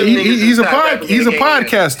 I mean, he's a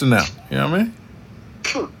podcaster now. You know what I mean?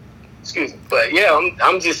 Excuse me, but yeah,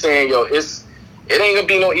 I'm just saying, yo, it ain't gonna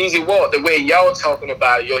be no easy walk the way y'all talking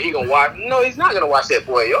about it, yo. He gonna watch? No, he's not gonna watch that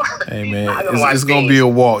boy, yo. Hey man, it's gonna be a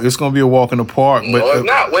walk. It's gonna be a walk in the park. But no, it's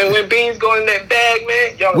not. When Beans go in that bag,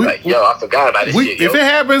 man, y'all like, yo, I forgot about this shit. Yo. If it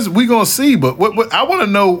happens, we gonna see. But what I want to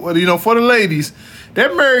know, you know, for the ladies,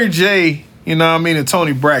 that Mary J. You know what I mean? And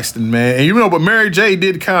Tony Braxton, man. And you know, but Mary J.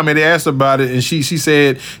 did comment. They asked about it, and she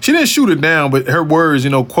said, she didn't shoot it down, but her words, you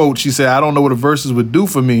know, quote, she said, I don't know what the verses would do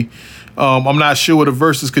for me. I'm not sure what the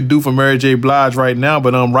verses could do for Mary J. Blige right now,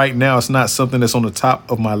 but right now it's not something that's on the top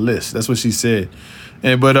of my list. That's what she said.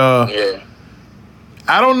 But yeah.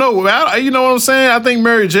 I don't know. You know what I'm saying? I think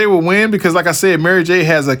Mary J. will win because, like I said, Mary J.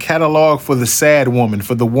 has a catalog for the sad woman,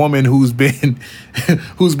 for the woman who's been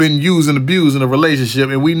used and abused in a relationship,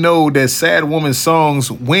 and we know that sad woman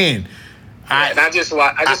songs win. I just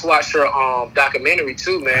watched her documentary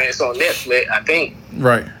too, man. It's on Netflix, I think.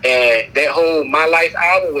 Right. And that whole My Life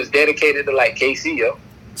album was dedicated to like KC, yo.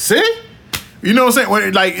 See? You know what I'm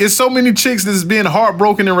saying? Like, it's so many chicks that's being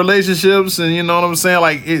heartbroken in relationships, and you know what I'm saying?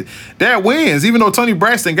 Like, that wins. Even though Tony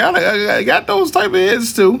Braxton got those type of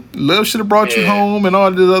hits too. Love should have brought you home and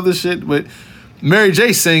all this other shit. But Mary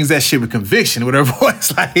J. sings that shit with conviction with her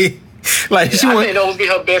voice. I think those be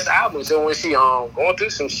her best albums. So when she going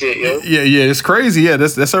through some shit, yo. Yeah, it's crazy. Yeah,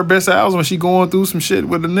 that's her best album when she going through some shit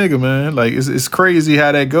with a nigga, man. Like, it's crazy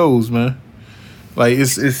how that goes, man. Like,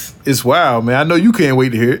 it's wild, man. I know you can't wait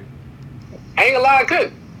to hear it. I ain't gonna lie, I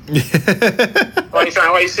could. Why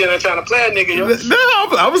you sitting there trying to play a nigga, yo? No,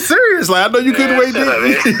 I was serious. Like, I know you couldn't wait.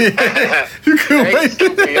 You couldn't wait.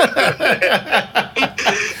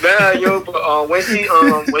 Nah, yo, but when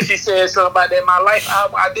she said something about that in my life,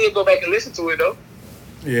 I did go back and listen to it though.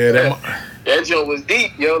 Yeah, that joke was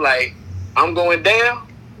deep, yo. Like, I'm going down.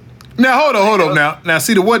 Now hold on. Now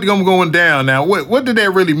see the what going down. Now what did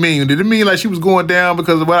that really mean? Did it mean like she was going down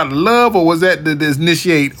because of without love, or was that to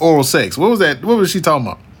initiate oral sex? What was that? What was she talking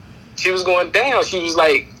about? She was going down. She was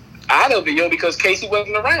like out of it, yo, because Casey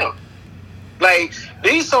wasn't around. Like,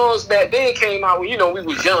 these songs back then came out when, you know, we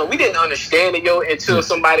was young. We didn't understand it, yo, until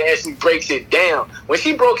somebody actually breaks it down. When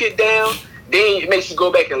she broke it down, then it makes you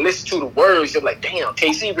go back and listen to the words. You're like, damn,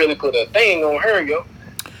 Casey really put a thing on her, yo.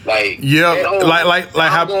 Like, yeah, like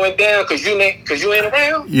how going down because you ain't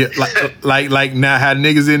around. Yeah, like now how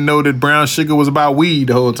niggas didn't know that brown sugar was about weed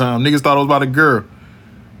the whole time. Niggas thought it was about a girl.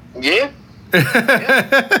 Yeah. When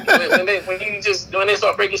they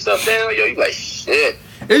start breaking stuff down, yo, you like shit.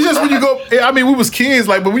 It's just when you go. I mean, we was kids,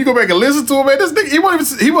 like, but when you go back and listen to him, man, this nigga,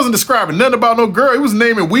 he wasn't describing nothing about no girl. He was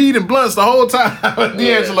naming weed and blunts the whole time.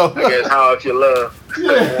 D'Angelo. I guess how if you love.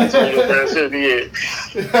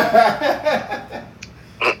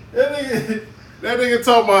 That nigga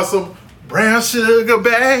talking about some brown sugar,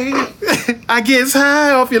 babe. I guess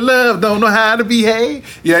high off your love, don't know how to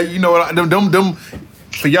behave. Yeah, you know what? Them.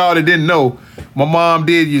 For y'all that didn't know, my mom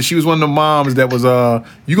did. She was one of the moms that was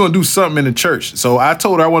you gonna do something in the church. So I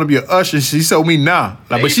told her I want to be an usher. She told me nah.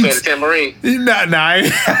 Like, but she tambourine. Nah.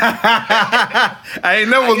 I ain't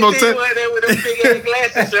never was no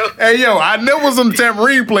Hey yo, I never was some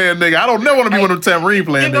tambourine playing nigga. I don't never want to be one of them tambourine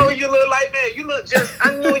playing. You know, you look like, man. You look just.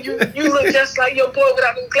 I know you look just like your boy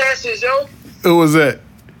without them glasses, yo. Who was that?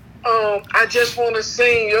 I just want to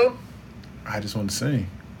sing, yo. I just want to sing.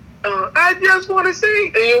 I just want to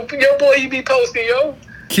sing. And your boy, he be posting, yo.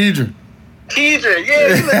 Kedron, yeah,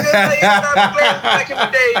 you look just like you back in the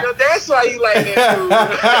day, yo. That's why you like that dude.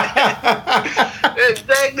 That's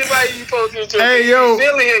exactly why you posting in church. Hey, yo.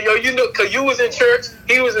 Feeling him, yo. You know, because you was in church,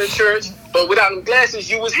 he was in church, but without them glasses,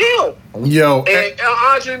 you was him. Yo. And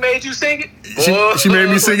Andre made you sing it? She made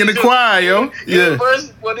me sing in the choir, yo. Yeah.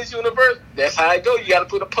 Universe, what is universe? That's how it go. You got to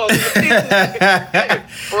put a pulse in the pieces.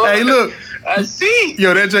 Hey, look. I see.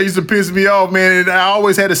 Yo, that joke used to piss me off, man. And I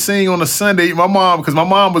always had to sing on a Sunday. Because my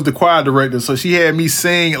mom was the choir director, so she had me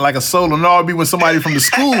sing like a solo. And it all be when somebody from the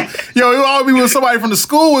school, it would all be when somebody from the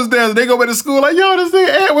school was there. They go back to school like, yo, this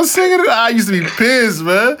nigga Ed was singing it. I used to be pissed,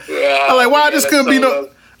 man. Yeah, I'm like, why this couldn't be no,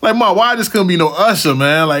 like, Mom, why this couldn't be no usher,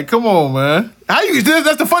 man? Like, come on, man.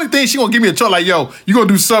 That's the funny thing. She gonna give me a choice like, yo, you gonna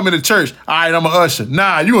do something in the church. All right, I'm an usher.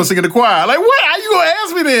 Nah, you gonna sing in the choir. Like, what? How you gonna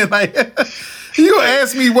ask me then? Like, you gonna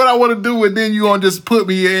ask me what I want to do, and then you gonna just put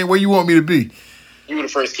me in where you want me to be. You were the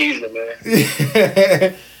first Kedron, man.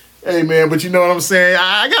 Hey, man, but you know what I'm saying?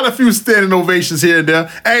 I got a few standing ovations here and there.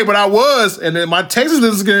 Hey, but I was, and then my Texas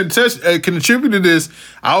listeners can contribute to this.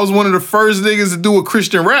 I was one of the first niggas to do a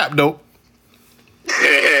Christian rap, though.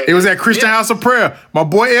 It was at Christian House of Prayer. My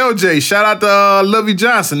boy LJ, shout out to Lovey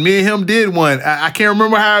Johnson. Me and him did one. I can't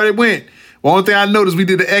remember how it went. The only thing I noticed, we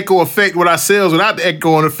did the echo effect with ourselves without the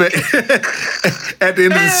echoing effect at the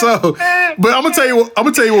end of the song. But I'm gonna tell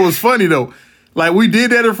you what was funny though. Like, we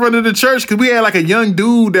did that in front of the church because we had like a young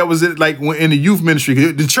dude that was in the youth ministry.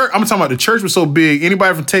 The church, I'm talking about the church was so big.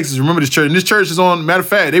 Anybody from Texas remember this church? And this church is on. Matter of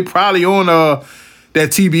fact, they probably on that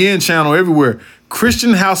TBN channel everywhere.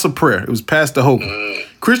 Christian House of Prayer. It was Pastor Hope.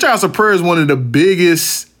 Christian House of Prayer is one of the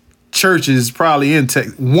biggest churches probably in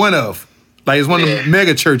Texas. It's one of the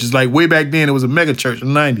mega churches. Like, way back then, it was a mega church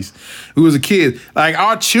in the 90s. We was a kid. Like,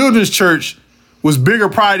 our children's church was bigger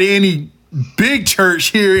probably than any big church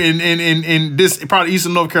here in this, probably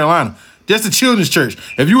Eastern North Carolina. Just the children's church.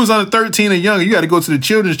 If you was under 13 or younger, you got to go to the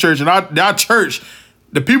children's church. And our church,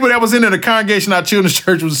 the people that was in there, the congregation, our children's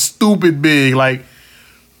church was stupid big. Like,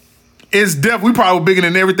 it's definitely probably bigger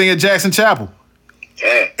than everything at Jackson Chapel.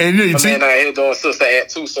 Yeah. And you see, man, I here doing Sister Act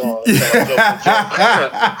 2 songs.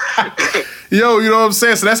 Yo, you know what I'm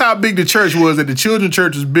saying? So that's how big the church was, that the children's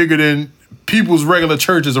church was bigger than people's regular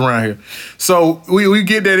churches around here. So we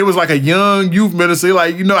get that. It was like a young youth minister.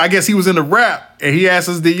 Like, I guess he was in the rap, and he asked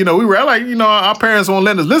us we were like, our parents won't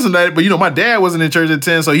let us listen to it. But, my dad wasn't in church at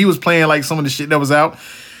 10, so he was playing like some of the shit that was out.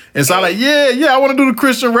 And so I like, I want to do the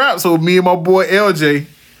Christian rap. So me and my boy LJ,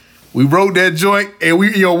 we wrote that joint, and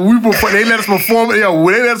they let us perform. They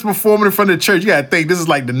let us perform in front of the church. You gotta think this is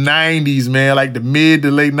like the 90s, man, like the mid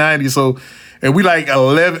to late 90s. So, and we like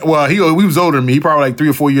 11. Well, he was older than me. He probably like 3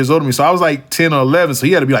 or 4 years older than me. So I was like 10 or 11. So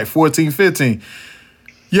he had to be like 14, 15.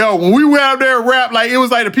 Yo, when we went out there and rap, like, it was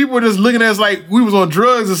like the people were just looking at us like we was on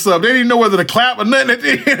drugs or something. They didn't know whether to clap or nothing.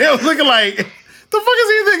 They was looking like, the fuck is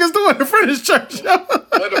these niggas doing in front of this church, yo?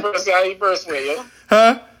 How you first went, yo?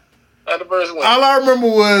 Huh? How the first went? All I remember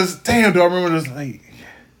was, damn, do I remember this? Like,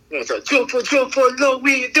 jump for low,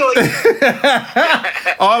 we doing.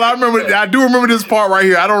 all I remember, I do remember this part right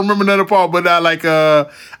here. I don't remember another part, but I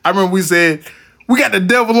remember we said, we got the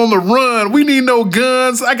devil on the run. We need no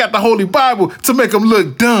guns. I got the Holy Bible to make them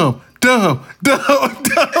look dumb. And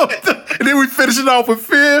then we finish it off with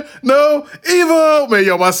fear, no, evil. Man,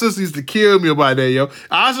 yo, my sister used to kill me about that, yo.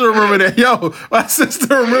 I should remember that, yo. My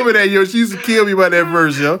sister remember that, yo. She used to kill me about that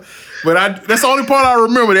verse, yo. But that's the only part I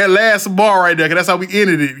remember, that last bar right there, because that's how we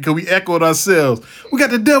ended it, because we echoed ourselves. We got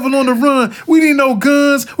the devil on the run. We need no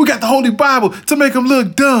guns. We got the Holy Bible to make them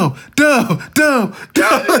look dumb. It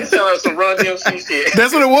sounded like some Run DMC shit.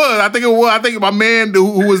 That's what it was. I think my man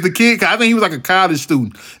who was the kid, I think he was like a college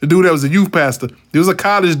student. The dude that was a youth pastor. He was a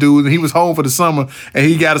college dude, and he was home for the summer, and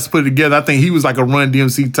he got us put it together. I think he was like a Run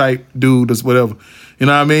DMC type dude or whatever. You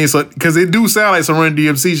know what I mean? So, because it do sound like some Run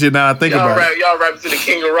DMC shit now I think about it. Y'all rapping to the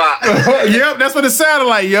King of Rock. Yep, that's what it sounded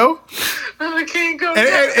like, yo. The King of Rock.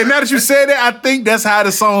 And now that you said that, I think that's how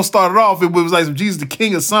the song started off. It was like some Jesus the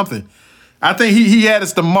King or something. I think he had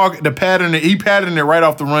us to mark the pattern. He patterned it right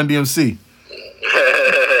off the Run DMC.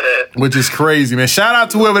 Which is crazy, man. Shout out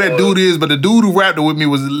to whoever that dude is, but the dude who rapped it with me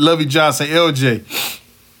was Lovey Johnson, LJ.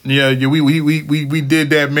 Yeah, we did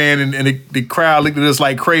that, man, and the crowd looked at us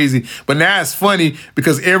like crazy. But now it's funny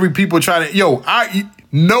because every people try to,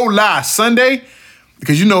 no lie, Sunday,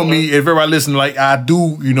 because you know me, if everybody listen, like I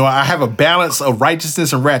do, I have a balance of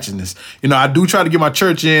righteousness and ratchetness. I do try to get my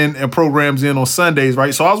church in and programs in on Sundays,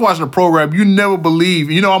 right? So I was watching a program, you never believe,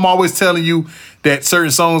 I'm always telling you that certain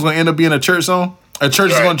songs going to end up being a church song. A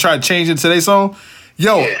church is going to try to change it to their song.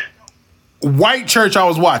 White church I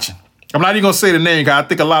was watching. I'm not even going to say the name, because I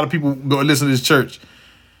think a lot of people go listen to this church.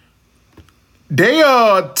 They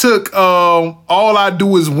took All I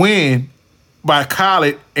Do Is Win by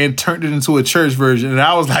Khaled and turned it into a church version. And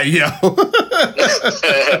I was like, yo.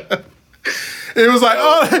 It was like,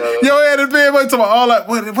 had this man talking about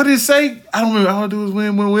what did it say? I don't remember. All I do is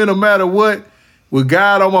win, no matter what. With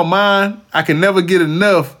God on my mind, I can never get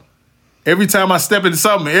enough. Every time I step into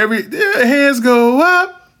something, hands go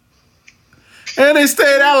up. And they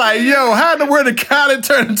stayed out like, yo, how in the world did Khaled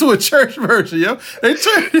turn into a church version, yo?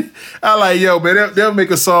 I like, yo, man, they'll make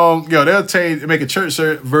a song, they'll make a church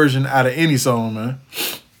version out of any song, man.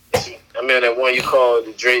 I mean, that one you called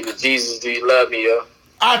the Drake, the Jesus, Do You Love Me, yo?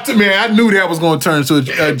 I knew that was going to turn into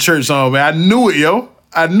a church song, man. I knew it, yo.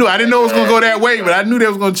 I didn't know it was going to go that way, but I knew they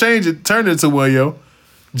was going to turn it into one, yo.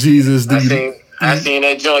 Jesus, I seen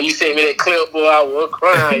that joint. You sent me that clip, boy. I was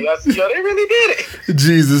crying. I said, yo, they really did it.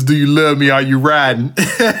 Jesus, do you love me? Are you riding?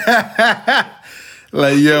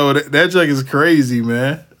 Like, yo, that joke is crazy,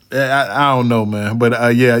 man. I don't know, man.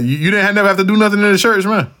 But, you didn't never have to do nothing in the church,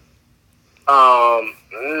 man? Nah,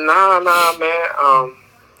 man.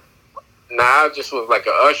 I just was like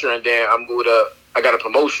an usher, and then I moved up. I got a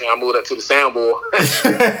promotion. I moved up to the soundboard.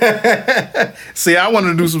 See, I wanted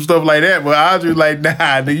to do some stuff like that, but I was just like,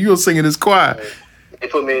 nah, you gonna sing in this choir. They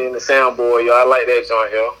put me in the soundboard, yo. I like that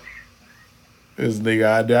joint, yo. This nigga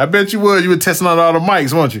out there. I bet you would. You were testing out all the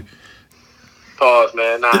mics, weren't you? Pause,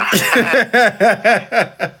 man. Nah.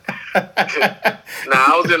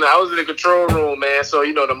 I was in the control room, man. So,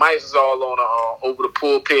 the mics was all on over the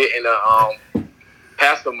pulpit and the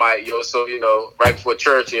pastor mic, yo. So, right before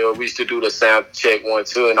church, we used to do the sound check 1,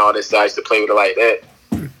 2 and all this. So I used to play with it like that.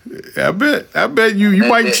 I bet you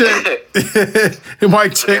might check. You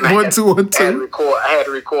might check 1, 2, 1, 2. I had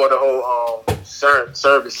to record the whole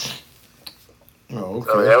service. Oh,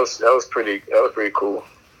 okay. So that was pretty cool.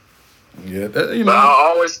 Yeah, But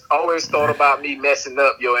I always thought about me messing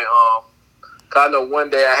up, yo. And cause I know one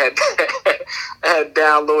day I had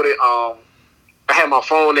downloaded I had my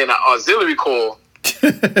phone in an auxiliary cord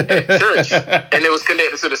at church, and it was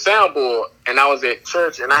connected to the soundboard. And I was at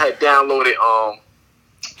church, and I had downloaded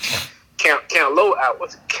Count Low out.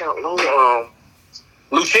 What's it? Count Low?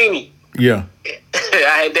 Lucchini. Yeah.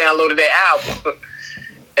 I had downloaded that album.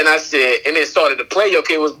 And I said, and it started to play,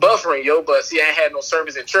 okay, it was buffering, yo, but see, I ain't had no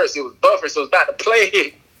service in church. It was buffering, so it was about to play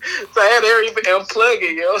it. So I had to hurry up and unplug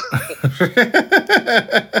it,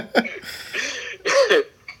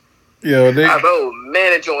 yo. Yo, I know,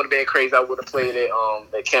 man, that joint would have been crazy. I would have played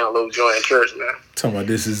that Count Low joint in church, man. Talking about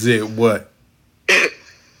this is it, what?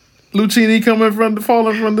 Lucchini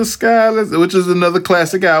falling from the sky, which is another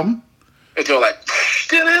classic album. It's all like,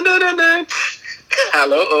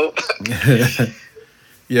 hello.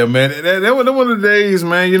 Yeah, man. That was one of the days,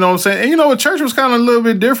 man. You know what I'm saying? And you know what? Church was kind of a little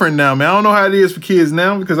bit different now, man. I don't know how it is for kids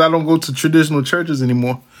now because I don't go to traditional churches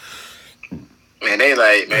anymore. Man, they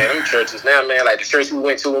like, man, them churches now, man. Like the church we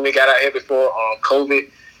went to when we got out here before COVID,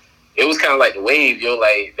 it was kind of like the wave, yo.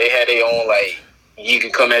 Like they had their own, like, you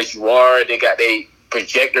can come as you are. They got their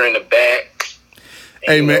projector in the back.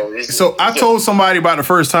 Hey, man. So I told somebody about the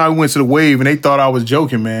first time we went to the wave and they thought I was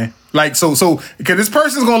joking, man. Like, so, because this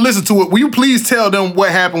person's going to listen to it. Will you please tell them what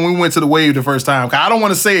happened when we went to the wave the first time? Because I don't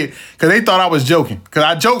want to say it because they thought I was joking. Because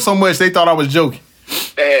I joked so much, they thought I was joking.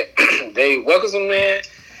 They welcomed them, man.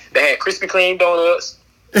 They had Krispy Kreme donuts.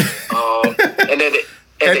 And then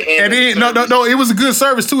at the end, no, it was a good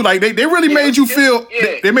service too. Like they really made you feel.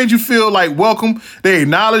 They made you feel like welcome. They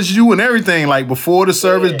acknowledged you and everything. Like before the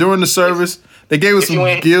service, during the service, they gave us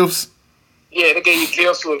some gifts. Yeah, they gave you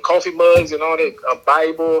gifts with coffee mugs and all that. A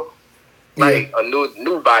Bible, like a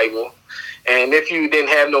new Bible. And if you didn't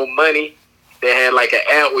have no money, they had like an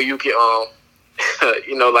app where you could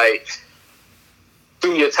like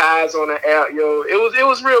do your tithes on the app, yo. It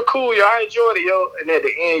was real cool, yo. I enjoyed it, yo. And at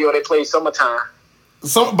the end, yo, they played Summertime.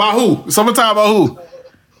 By who? Summertime by who?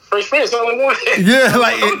 Fresh Prince, only one. Yeah,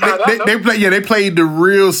 like they played the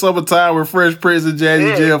real Summertime with Fresh Prince and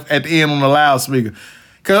Jazzy Jeff at the end on the loudspeaker.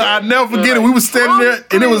 Cause I never forget it. We was standing there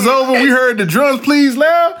and it was over. We heard the drums please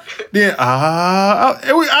loud. Then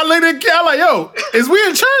I laid there. I like, yo, is we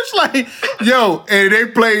in church? Like, yo, and they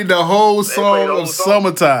played the whole song of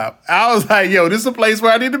Summertime. I was like, yo, this is a place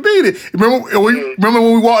where I need to be there. Remember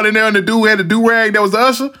when we walked in there and the dude had the do-rag that was the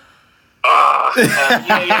usher?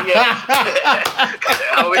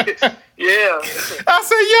 Yeah. I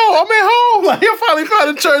said, yo, I'm at home. Like, you finally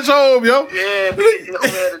found a church home, yo. Yeah, but he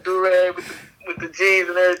had the do-rag with the jeans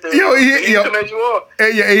and everything. Yo, he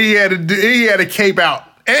had a cape out.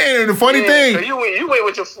 And the funny thing, so you went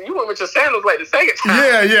with your sandals like the second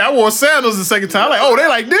time. Yeah, I wore sandals the second time. Like, oh, they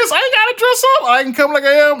like this. I ain't gotta dress up. I can come like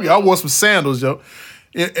I am. I wore some sandals, yo.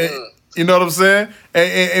 You know what I'm saying?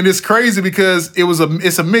 And it's crazy because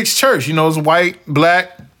it's a mixed church. You know, it's white,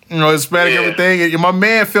 black, Hispanic, everything. And my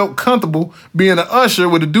man felt comfortable being an usher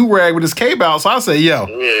with a do-rag with his cape out. So I said, yo,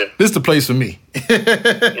 this is the place for me.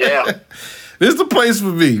 Yeah. This is the place for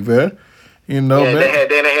me, man. Man. They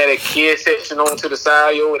had a kid section on to the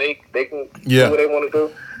side, yo, where they can do what they want to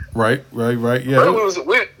do. Right. Yeah. But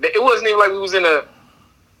it wasn't even like we was in a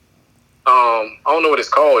I don't know what it's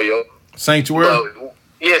called, yo. Sanctuary.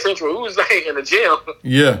 Sanctuary. We was like in the gym.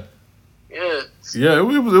 Yeah. Yeah, it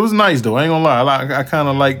was nice though. I ain't gonna lie. I kind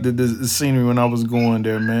of liked the scenery when I was going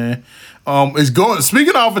there, man.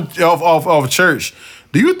 Speaking of church,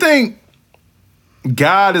 do you think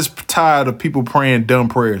God is tired of people praying dumb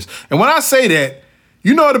prayers? And when I say that,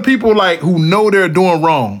 the people like who know they're doing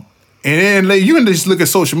wrong. And then you can just look at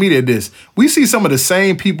social media at this. We see some of the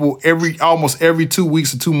same people almost every 2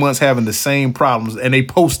 weeks or 2 months having the same problems, and they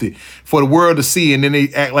post it for the world to see, and then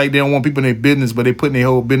they act like they don't want people in their business, but they putting their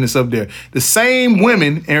whole business up there. The same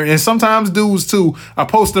women, and sometimes dudes too, are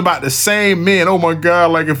posting about the same men. Oh my God,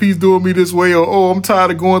 like if he's doing me this way, or oh, I'm tired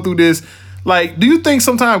of going through this. Like, do you think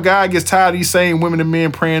sometimes God gets tired of these same women and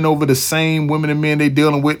men praying over the same women and men they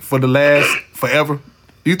dealing with for the last forever?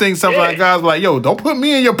 Do you think something like God's like, yo, don't put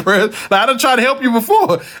me in your prayers? Like, I done tried to help you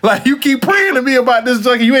before. Like, you keep praying to me about this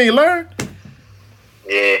junk and you ain't learned?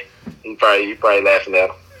 Yeah, you probably laughing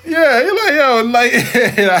at him. Yeah, you're like, yo, like,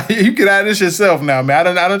 you get out of this yourself now, man.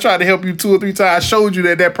 I done tried to help you 2 or 3 times. I showed you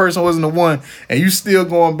that person wasn't the one, and you still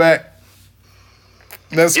going back.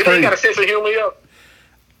 That's crazy. You think you got a sense of humor, yo?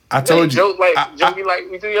 I told you. Joking like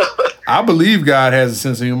we do, yo. I believe God has a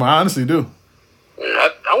sense of humor. I honestly do.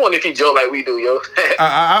 I wonder if he joke like we do, yo.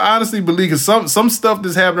 I honestly believe because some stuff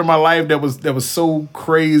that's happened in my life that was so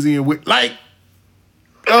crazy and like,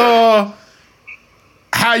 how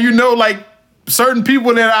like certain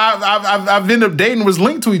people that I've ended up dating was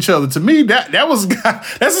linked to each other. To me, that's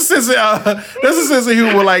a sense of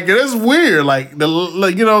humor. Like that's weird. Like you know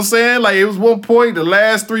what I'm saying? Like it was one point the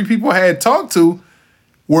last 3 people I had talked to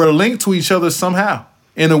were linked to each other somehow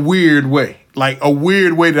in a weird way. Like a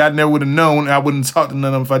weird way that I never would have known. I wouldn't talk to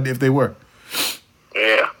none of them if they were.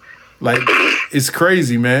 Yeah. Like it's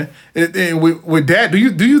crazy, man. And with that, do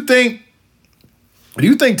you think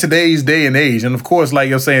today's day and age, and of course, like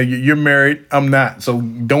you're saying, you're married, I'm not, so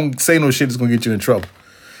don't say no shit that's gonna get you in trouble.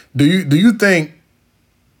 Do you think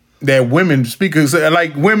that women, speakers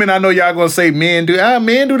like women, I know y'all gonna say men do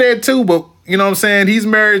that too, but you know what I'm saying? He's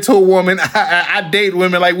married to a woman. I date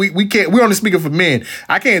women. Like we can't. We're only speaking for men.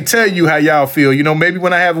 I can't tell you how y'all feel. Maybe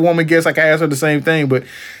when I have a woman guest, I can ask her the same thing. But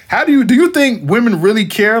how do you think women really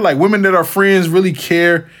care? Like women that are friends really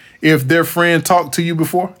care if their friend talked to you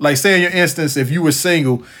before? Like, say in your instance, if you were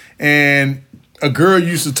single and a girl you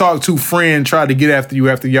used to talk to friend tried to get after you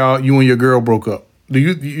after you and your girl broke up. Do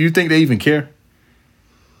you think they even care?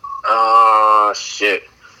 Shit.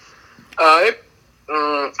 I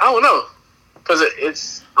don't know, cause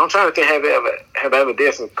I'm trying to think. Have I ever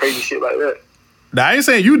did some crazy shit like that? Now, I ain't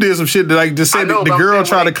saying you did some shit that like just say the girl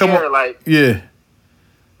tried to come up. Like, yeah.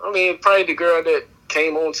 I mean, probably the girl that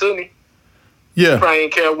came on to me. Yeah. Probably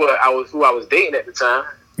didn't care who I was dating at the time.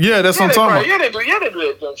 Yeah, that's what I'm talking about. Yeah, they do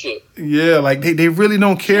that dumb shit. Yeah, like they really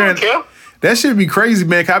don't care. They don't care. That shit be crazy,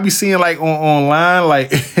 man. 'Cause I be seeing like online,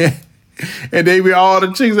 like, and they be all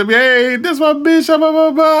the chicks that be, hey, that's my bitch, blah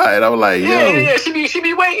blah blah, and I'm like, yo, yeah. She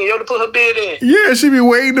be waiting, yo, to put her bid in. Yeah, she be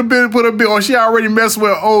waiting to put her bid, or she already messed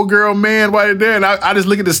with an old girl, man, right there. And I just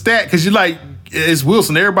look at the stat because you like, it's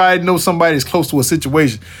Wilson. Everybody knows somebody that's close to a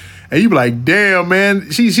situation. And you be like, damn, man,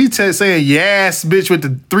 she saying yes, bitch, with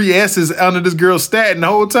the 3 S's under this girl's stat, and the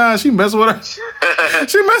whole time she messing with her.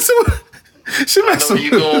 She messing with where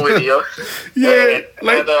you going with it, yo. Yeah.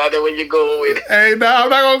 I know where you going with it. Hey, nah, I'm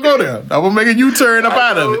not gonna go there. I'm gonna make a U-turn up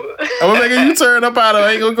out of it. I'm gonna make a U-turn up out of it.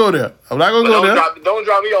 I ain't gonna go there. I'm not gonna go there. Don't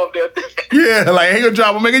drop me off there. Yeah, like, I ain't gonna drop.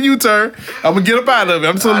 I'm gonna make a U-turn. I'm gonna get up out of it.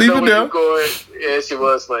 I'm just gonna leave it there. Yeah, she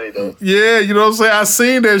was funny, though. Yeah, you know what I'm saying? I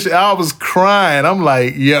seen that shit. I was crying. I'm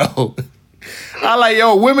like, yo.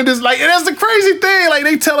 Women just like, and that's the crazy thing. Like,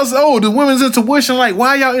 they tell us, oh, the women's intuition. Like,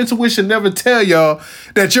 why y'all intuition never tell y'all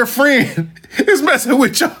that your friend is messing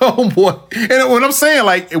with your homeboy? And when I'm saying,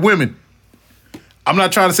 like, women, I'm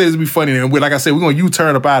not trying to say this to be funny. And like I said, we're going to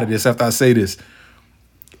U-turn up out of this after I say this.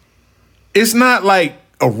 It's not like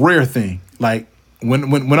a rare thing. Like, when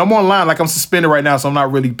I'm online, like, I'm suspended right now, so I'm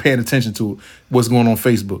not really paying attention to what's going on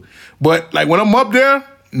Facebook. But, like, when I'm up there,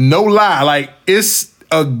 no lie, like, it's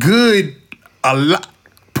a lot,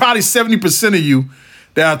 probably 70% of you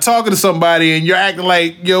that are talking to somebody and you're acting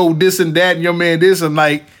like, yo, this and that, and your man this, and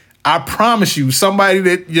like, I promise you, somebody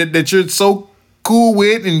that you're so cool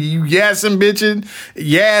with and you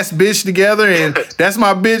bitch together, and that's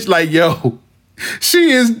my bitch, like, yo,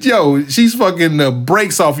 she's fucking the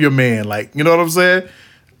brakes off your man, like, you know what I'm saying?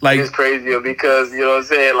 Like, it's crazy because, you know what I'm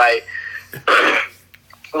saying, like,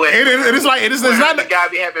 it's not the guy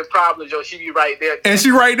be having problems, yo. She be right there, and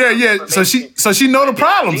she right there, yeah. So she know the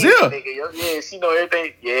problems, yeah. Yeah, she know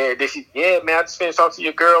everything. Yeah, man. I just finished talking to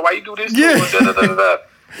your girl. Why you do this? Yeah,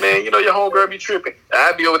 man. You know your homegirl be tripping.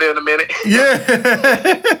 I'll be over there in a minute. Yeah,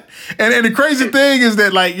 and the crazy thing is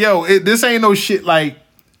that, like, yo, this ain't no shit. Like,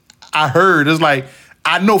 I heard, it's like,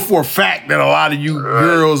 I know for a fact that a lot of you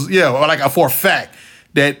girls, yeah, or like for a fact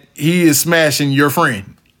that he is smashing your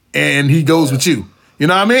friend and he goes with you. You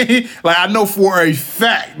know what I mean? Like, I know for a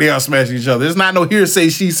fact they are smashing each other. It's not no hearsay,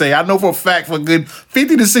 she say. I know for a fact for a good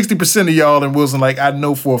 50 to 60% of y'all in Wilson, like, I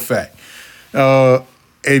know for a fact. And,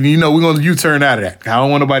 you know, we're going to U-turn out of that. I don't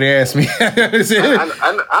want nobody to ask me.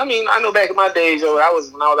 I mean, I know back in my days, yo, when I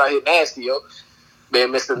was out here nasty, yo, man,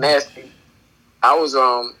 Mr. Nasty, I was,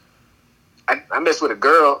 I messed with a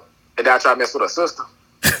girl, and then I tried to mess with her sister.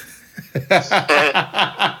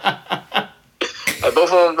 Like,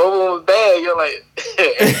 both of them was bad. You're like,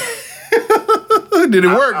 did it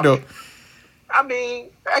work though? I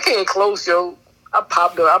mean, I came close, yo. I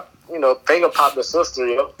popped her. Finger popped the sister,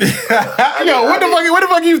 yo. What the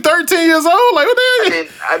fuck? You 13 years old? Like, what the hell?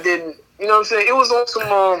 I didn't. You know what I'm saying? It was on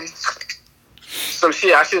some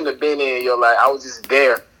shit I shouldn't have been in, yo. Like, I was just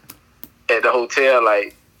there at the hotel.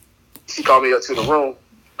 Like, she called me up to the room.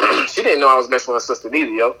 She didn't know I was messing with her sister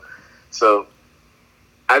neither, yo. So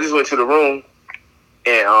I just went to the room.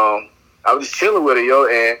 And I was just chilling with her, yo,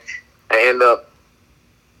 and I ended up,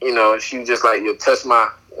 she was just like, yo, touch me,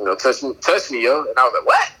 yo. And I was like,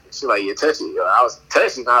 what? She like, you touch me, yo. I was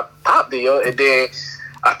touching, I popped it, yo. And then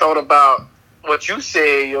I thought about what you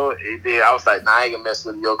said, yo. And then I was like, nah, I ain't gonna mess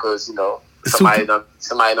with you, yo, because, somebody done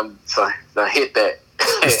hit that.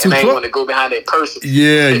 And I ain't want to go behind that person.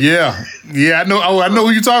 Yeah, I know. I know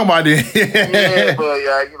who you talking about then. Yeah, but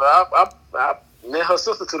I met her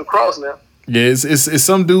sister to the cross now. Yeah, it's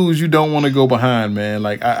some dudes you don't want to go behind, man.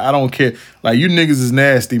 Like, I don't care. Like, you niggas is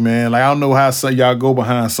nasty, man. Like, I don't know how y'all go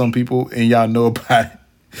behind some people and y'all know about it.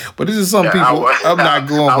 But this is some people I'm not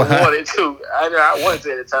going behind. I wanted to. I wanted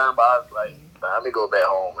to at the time, but I was like, let me go back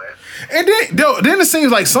home, man. And then it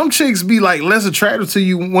seems like some chicks be like less attractive to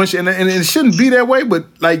you once, and it shouldn't be that way. But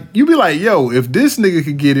like, you be like, yo, if this nigga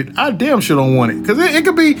could get it, I damn sure don't want it, because it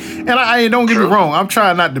could be. And I don't get me wrong, I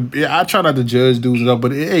try not to judge dudes and stuff.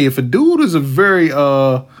 But hey, if a dude is a very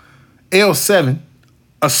L7,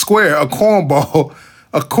 a square, a cornball,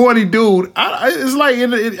 a corny dude, it's like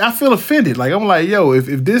I feel offended. Like, I'm like, yo, if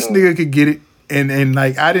this nigga could get it And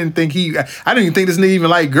like I didn't even think this nigga even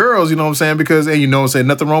like girls, you know what I'm saying? Because and you know what I'm saying,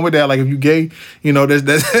 nothing wrong with that. Like if you gay, you know, that's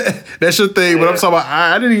that's your thing. But I'm talking about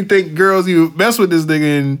I didn't even think girls even mess with this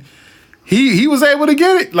nigga, and he was able to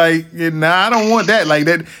get it. Like, nah, I don't want that. Like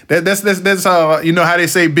that's how you know how they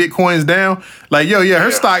say Bitcoin's down. Like, yo, yeah,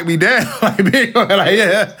 her stock be down. Like, Bitcoin, like,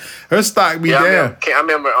 yeah, her stock be down. I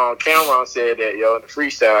remember Cameron said that, yo, in the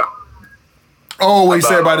freestyle. Oh, what he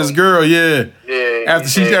said about this girl, yeah. Yeah. After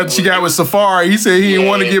she got with Safari, he said he didn't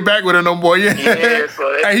want to get back with her no more. Yeah.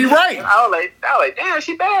 So and he right. I was like, damn,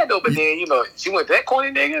 she bad though. But then, you know, she went to that corny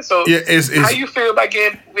nigga. So yeah, it's how you feel about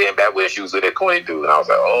getting back with she was with that corny dude? And I was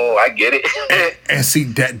like, oh, I get it. And see,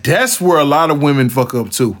 that's where a lot of women fuck up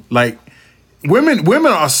too. Like, women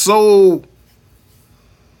are so,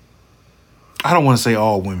 I don't want to say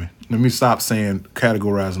all women. Let me stop saying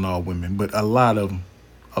categorizing all women, but a lot of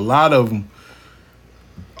them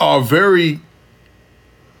are very,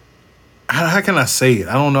 how can I say it?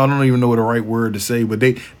 I don't know. I don't even know what the right word to say, but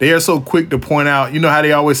they are so quick to point out, you know how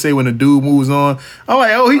they always say when a dude moves on, I'm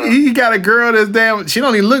like, oh, he got a girl that's damn, she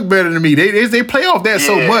don't even look better than me. They play off that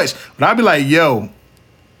so much. But I'd be like, yo,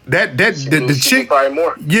 the chick,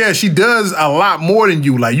 more. Yeah, she does a lot more than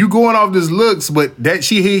you. Like, you going off this looks, but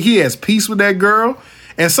he has peace with that girl.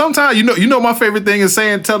 And sometimes, you know my favorite thing is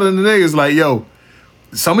telling the niggas like, yo,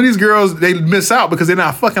 some of these girls, they miss out because they're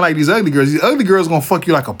not fucking like these ugly girls. These ugly girls gonna fuck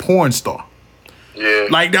you like a porn star. Yeah.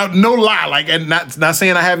 Like, no lie. Like, and not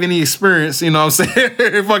saying I have any experience, you know what I'm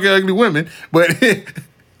saying, fucking ugly women, but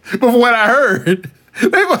from what I heard,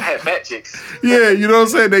 I had fat chicks. Yeah, you know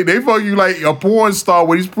what I'm saying? They fuck you like a porn star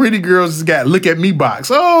where these pretty girls just got look at me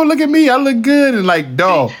box. Oh, look at me, I look good, and like,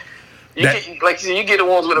 dog. You get the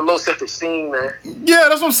ones with a low self-esteem, man. Yeah,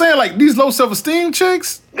 that's what I'm saying. Like, these low self-esteem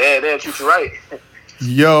chicks. They'll treat you right.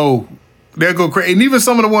 Yo, they'll go crazy. And even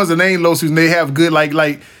some of the ones that ain't low self-esteem, they have good,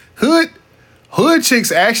 like hood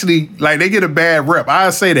chicks actually, like, they get a bad rep. I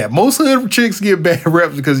say that. Most hood chicks get bad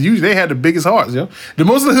reps because usually they have the biggest hearts, yo.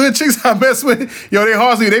 Most of the hood chicks I mess with, yo, they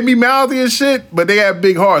hearts, they be mouthy and shit, but they have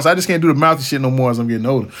big hearts. I just can't do the mouthy shit no more as I'm getting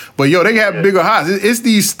older. But, yo, they have bigger hearts. It's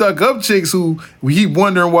these stuck-up chicks who we keep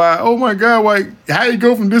wondering why, oh, my God, why, how you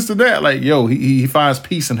go from this to that? Like, yo, he finds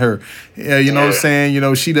peace in her. You know what I'm saying? You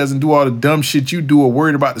know, she doesn't do all the dumb shit you do or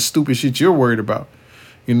worried about the stupid shit you're worried about,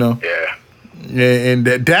 you know? Yeah. Yeah, and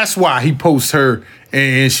that's why he posts her,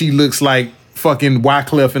 and she looks like fucking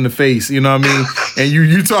Wyclef in the face. You know what I mean? And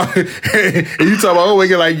you talk about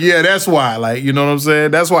like, yeah, that's why. Like, you know what I'm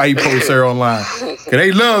saying? That's why he posts her online. Cause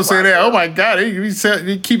they love saying that. Oh my God,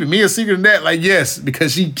 he keeping me a secret in that. Like, yes,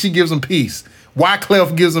 because she gives him peace.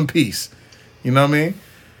 Wyclef gives him peace. You know what I mean?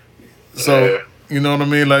 So. You know what I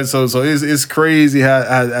mean? Like, so it's crazy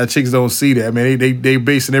how chicks don't see that. I mean, they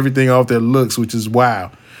basing everything off their looks, which is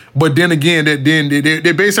wild. But then again,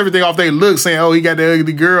 they base everything off their looks, saying, "Oh, he got that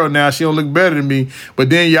ugly girl now. She don't look better than me." But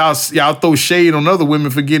then y'all throw shade on other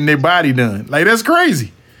women for getting their body done. Like, that's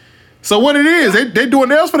crazy. So what it is, they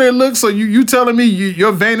doing else for their looks. So you telling me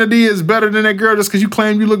your vanity is better than that girl just because you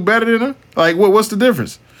claim you look better than her? Like, what's the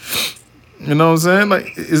difference? You know what I'm saying?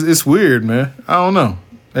 Like, it's weird, man. I don't know.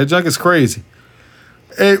 That junk is crazy.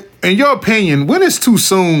 Hey, in your opinion, when is too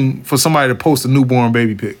soon for somebody to post a newborn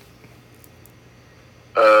baby pic?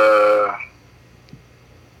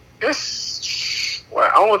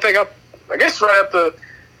 I guess right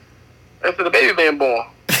after the baby being born.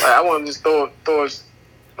 Like, I want to just throw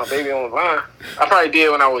my baby online. I probably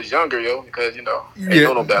did when I was younger, yo, because, you know, ain't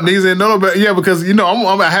know no better. Niggas ain't know no better. Yeah, because, you know,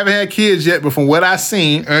 I haven't had kids yet, but from what I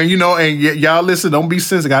seen, and, you know, and y'all listen, don't be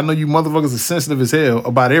sensitive. I know you motherfuckers are sensitive as hell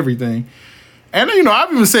about everything. And, you know,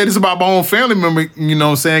 I've even said this about my own family member, you know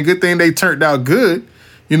what I'm saying? Good thing they turned out good,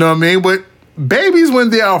 you know what I mean? But babies, when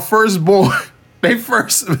they are first born, they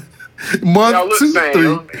first month, 2,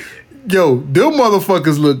 3, yo, them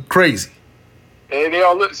motherfuckers look crazy. And they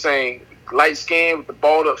all look the same. Light skin with the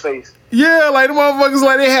balled up face. Yeah, like the motherfuckers,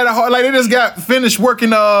 like they had a heart, like they just got finished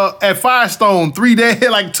working at Firestone 3 days,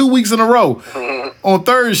 like 2 weeks in a row on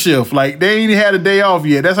third shift. Like, they ain't had a day off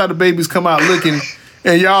yet. That's how the babies come out looking.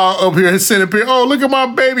 And y'all up here sending pictures, oh, look at my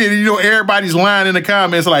baby. And, you know, everybody's lying in the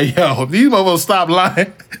comments like, yo, these motherfuckers stop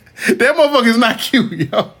lying. That motherfucker's not cute,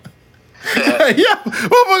 yo. Like, yo,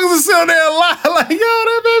 motherfuckers are sitting there and lie like, yo,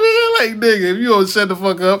 that baby, like, nigga, if you don't shut the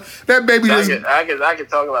fuck up, that baby just... I can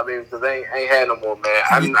talk about babies because I ain't had no more,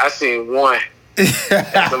 man. I seen one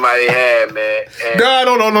that somebody had, man. No, I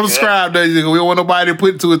don't describe that. We don't want nobody to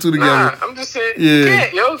put two and two together. Nah, I'm just saying,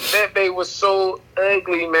 yeah, yo, that baby was so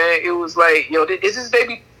ugly, man. It was like, yo, is this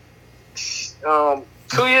baby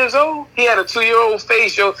 2 years old? He had a 2-year-old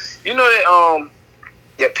face, yo. You know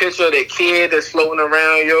that picture of that kid that's floating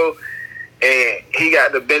around, yo, And he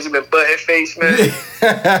got the Benjamin Button face, man. he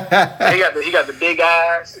got the big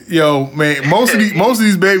eyes. Yo, man, most of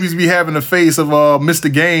these babies be having the face of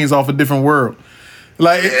Mr. Gaines off A Different World.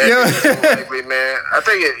 Like, yeah, so ugly, man. I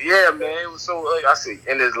think man, it was so ugly. I see,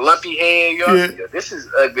 and his lumpy head, yo. Yeah. This is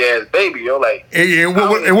ugly ass baby, yo. Like, and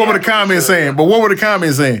what were the comments saying? But what were the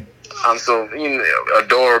comments saying? I'm so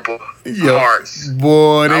adorable. Yo, hearts,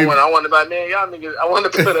 boy. I wonder about man, y'all niggas. I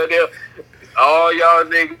want to put her there. All y'all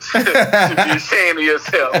niggas should be ashamed of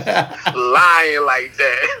yourself, lying like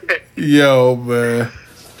that. Yo, man.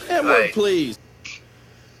 Like, please.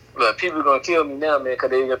 Look, people gonna kill me now, man, because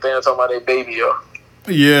they gonna think I'm talking about their baby, yo.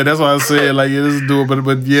 Yeah, that's why I said like yeah, this is doable,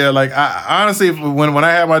 but yeah, like I honestly when I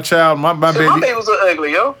had my child, my baby, my baby was so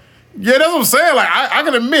ugly, yo. Yeah, that's what I'm saying. Like I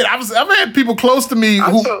can admit, I've had people close to me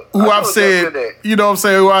who I've said, you know what I'm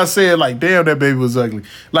saying, who I said like, damn, that baby was ugly.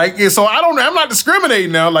 Like, so I'm not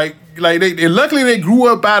discriminating now. Like they luckily they grew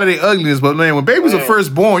up out of their ugliness, but man, when babies are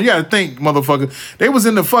first born, you gotta think, motherfucker, they was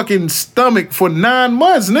in the fucking stomach for 9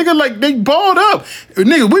 months, nigga. Like they balled up,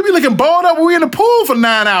 nigga. We be looking balled up when we in the pool for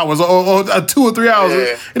 9 hours or 2 or 3 hours,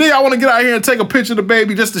 and then y'all want to get out here and take a picture of the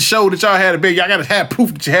baby just to show that y'all had a baby. Y'all gotta have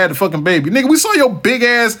proof that you had the fucking baby, nigga. We saw your big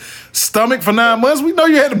ass stomach for 9 months. We know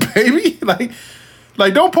you had a baby,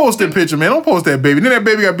 Like, don't post that picture, man. Don't post that baby. Then that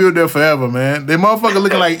baby got built there forever, man. That motherfucker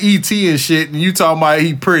looking like E.T. and shit, and you talking about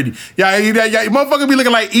he pretty. Yeah, motherfucker be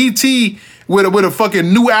looking like E.T. with a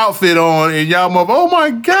fucking new outfit on, and y'all motherfucker, oh my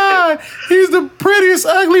God, he's the prettiest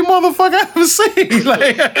ugly motherfucker I've ever seen.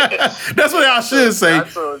 Like, that's what y'all should say. I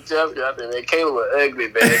told Jessica, I think, man, Caleb was ugly,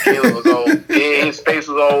 man. Caleb was all big. His face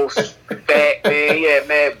was all fat, man. He had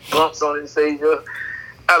mad bumps on his face, yo.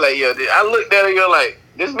 I like, yo, I looked at her, yo, like,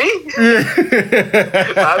 this me?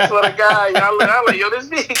 I swear to God, y'all look, I like, yo, this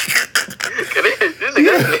me. This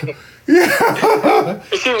nigga me. Yeah.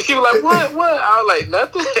 She was like, what? I was like,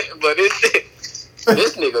 nothing. But this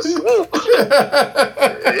nigga swoop.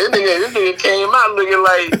 this nigga came out looking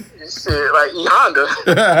like shit, like E Honda.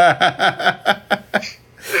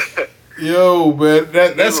 Yo, man,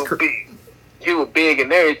 that's crazy. He was big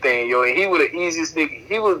and everything, yo, and he was the easiest nigga.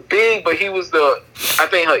 He was big, but he was I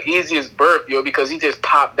think her easiest birth, yo, because he just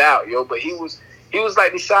popped out, yo. But he was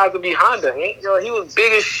like the size of E Honda, yo. He was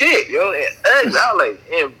big as shit, yo. And ugly. I was like,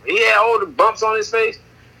 damn, he had all the bumps on his face.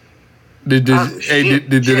 Did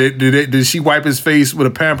she wipe his face with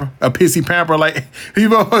a pissy pamper like he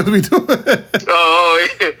always be doing? Oh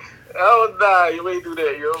yeah. Oh nah, you ain't do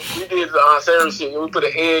that, yo. We did the Sarah shit. We put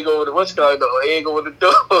an egg over the egg over the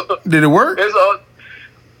door. Did it work?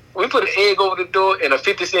 We put an egg over the door and a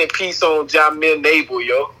 50-cent piece on Jamil navel,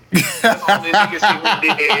 yo. That's all the niggas we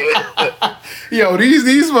did. Yo,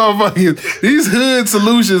 these motherfuckers, these hood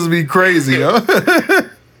solutions be crazy, yo.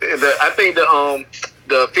 I think the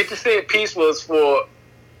 50-cent piece was for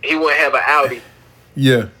he wouldn't have an Audi.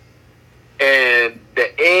 Yeah. And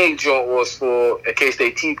the egg joint was for in case their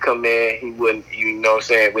teeth come in, he wouldn't, you know what I'm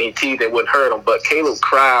saying, when he teeth, it wouldn't hurt him. But Caleb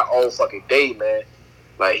cried all fucking day, man.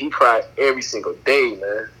 Like, he cried every single day,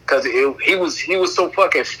 man. Because he was so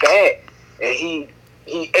fucking fat, and he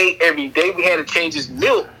ate every day. We had to change his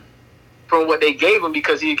milk from what they gave him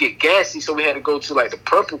because he'd get gassy, so we had to go to, like, the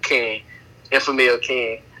purple can, Enfamil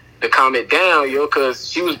can, to calm it down, yo, because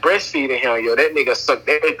she was breastfeeding him, yo. That nigga sucked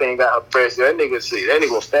everything out her breast, yo. That nigga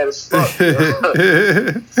was fat as fuck, yo. I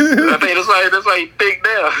think that's why he thick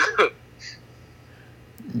now.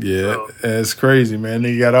 Yeah, that's crazy, man.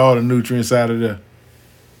 Nigga got all the nutrients out of there.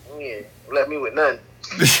 Yeah, left me with nothing.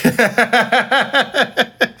 This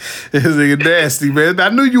nigga nasty, man. I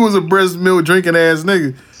knew you was a breast milk drinking ass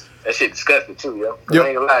nigga. That shit disgusting too, yo. Yep. I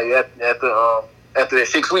ain't gonna lie, yo. After that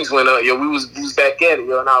 6 weeks went up, yo, we was back at it,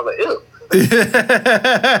 yo, and I was like, ew.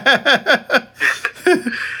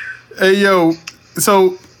 Hey, yo,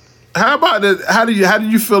 so how about that? How do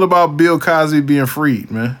you feel about Bill Cosby being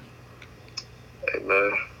freed, man? Hey,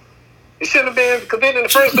 man, it shouldn't have been committed in the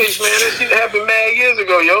first place, man. That shit happened mad years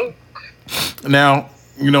ago, yo. Now,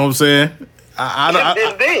 you know what I'm saying?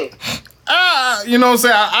 You know what I'm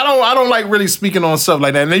saying? I don't like really speaking on stuff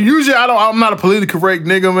like that. And usually I'm not a politically correct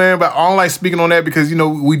nigga, man, but I don't like speaking on that because, you know,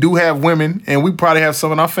 we do have women and we probably have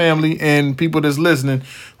some in our family and people that's listening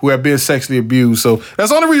who have been sexually abused. So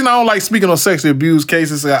that's the only reason I don't like speaking on sexually abused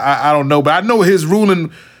cases. I don't know, but I know his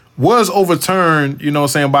ruling was overturned, you know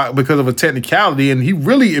what I'm saying, because of a technicality, and he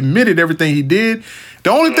really admitted everything he did.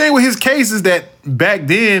 The only thing with his case is that back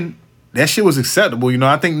then, that shit was acceptable, you know.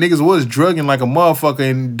 I think niggas was drugging like a motherfucker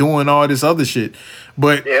and doing all this other shit.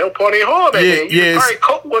 But yeah, party hard back then. Probably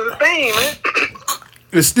coke was a thing, man.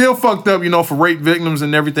 It's still fucked up, you know, for rape victims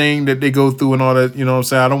and everything that they go through and all that, you know what I'm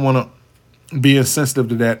saying? I don't want to be insensitive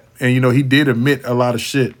to that. And, you know, he did admit a lot of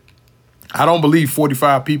shit. I don't believe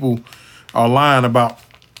 45 people are lying about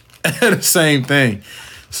the same thing.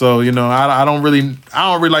 So, you know, I don't really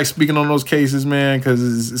like speaking on those cases, man,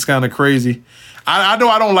 because it's kind of crazy. I know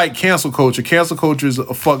I don't like cancel culture. Cancel culture is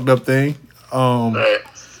a fucked up thing.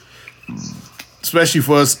 Especially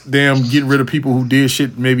for us getting rid of people who did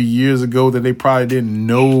shit maybe years ago that they probably didn't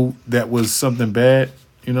know that was something bad.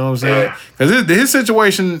 You know what I'm saying? Because his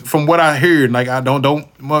situation, from what I hear, like I don't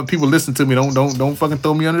people listen to me, don't fucking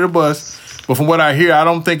throw me under the bus. But from what I hear, I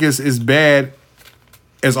don't think it's as bad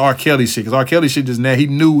as R. Kelly shit. Because R. Kelly shit just now, he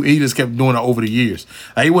knew, he just kept doing it over the years.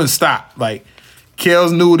 Like, he wouldn't stop. Like,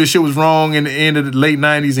 Kels knew this shit was wrong in the end of the late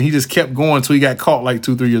 90s, and he just kept going until he got caught like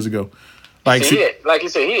 2-3 years ago. Like, like you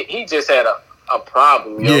said, he just had a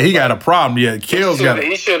problem. Yeah, he got a problem. Yeah, Kels got a problem.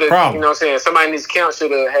 He should have, you know what I'm saying? Somebody in his count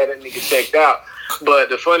should have had that nigga checked out. But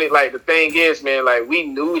the thing is, man, like, we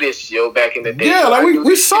knew this, back in the day. Yeah, like,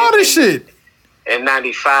 we saw this shit. In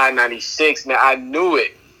 95, 96, man, I knew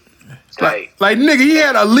it. Like, nigga, he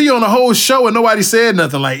had a Lee on the whole show and nobody said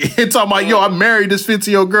nothing. Like, he talking about, I married this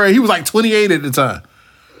 50-year-old girl. He was like 28 at the time.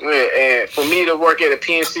 Yeah, and for me to work at a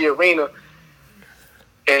PNC Arena,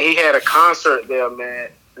 and he had a concert there, man,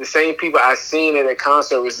 the same people I seen at that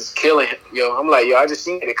concert was just killing him, I'm like, I just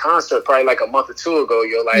seen at a concert probably like a month or two ago,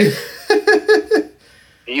 like,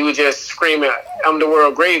 you were just screaming, I'm the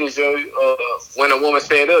world greatest, when a woman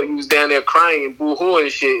said up, you was down there crying, boo-hoo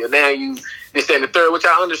and shit, and now you this, that, and the third, which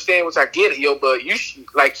I understand, which I get it, but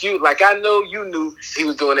I know you knew he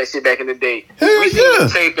was doing that shit back in the day. We seen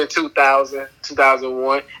the tape in 2000,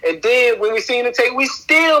 2001, and then when we seen the tape, we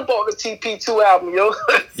still bought the TP2 album,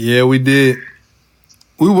 Yeah, we did.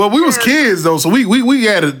 We was kids though, so we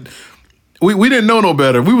had we didn't know no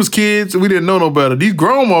better. We was kids, we didn't know no better. These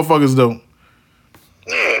grown motherfuckers though.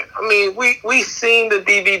 Yeah, I mean, we seen the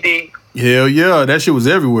DVD. Hell yeah, that shit was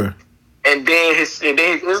everywhere. And then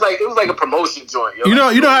it was like a promotion joint. You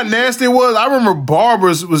know how nasty it was? I remember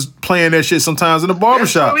barbers was playing that shit sometimes in the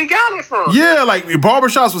barbershop. That's where we got it from. Yeah, like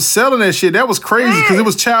barbershops was selling that shit. That was crazy because it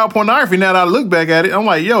was child pornography. Now that I look back at it, I'm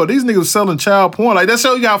like, these niggas was selling child porn. Like, that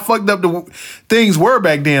show you how fucked up the things were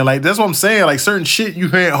back then. Like, that's what I'm saying. Like, certain shit you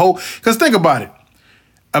can't hold. Because think about it.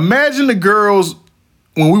 Imagine the girls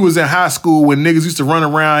when we was in high school, when niggas used to run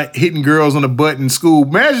around hitting girls on the butt in school.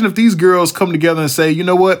 Imagine if these girls come together and say, you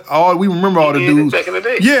know what? We remember all the dudes. Back in the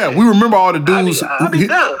day. Yeah, we remember all the dudes. I'll be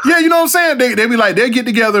down. Yeah, you know what I'm saying? They be like, they'll get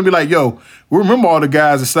together and be like, we remember all the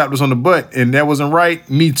guys that slapped us on the butt and that wasn't right.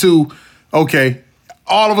 Me too. Okay.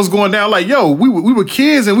 All of us going down like, we were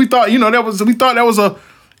kids and we thought, we thought that was a,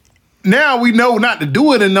 now we know not to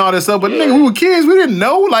do it and all that stuff. But nigga, we were kids. We didn't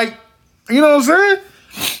know. Like, you know what I'm saying?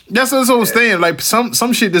 That's what I'm saying. Like, some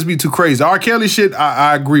shit just be too crazy. R. Kelly shit,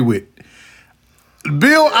 I agree with.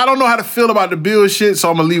 Bill, I don't know how to feel about the Bill shit,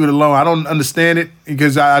 so I'm gonna leave it alone. I don't understand it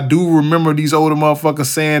because I do remember these older motherfuckers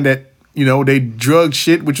saying that, they drug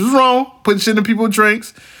shit, which was wrong, putting shit in people's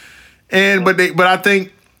drinks. But I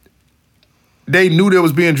think they knew they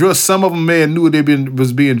was being drugged. Some of them may have knew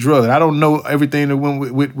was being drugged. I don't know everything that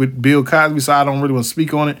went with Bill Cosby, so I don't really want to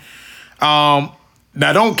speak on it.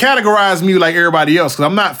 Now, don't categorize me like everybody else, because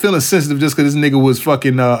I'm not feeling sensitive just because this nigga was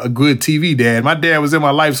fucking a good TV dad. My dad was in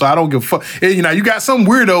my life, so I don't give a fuck. And, you got some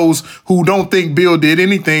weirdos who don't think Bill did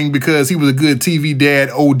anything because he was a good TV dad,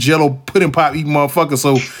 old Jello pudding pop eating motherfucker,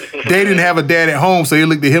 so they didn't have a dad at home, so they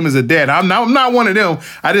looked at him as a dad. I'm not one of them.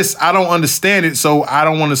 I don't understand it, so I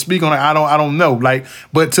don't want to speak on it. I don't know. Like,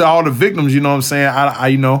 but to all the victims, you know what I'm saying?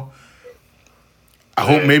 I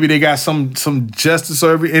hope maybe they got some justice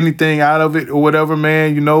or anything out of it or whatever,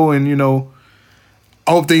 man, and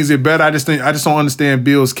I hope things get better. I just don't understand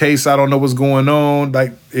Bill's case. I don't know what's going on,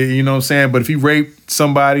 like, you know what I'm saying? But if he raped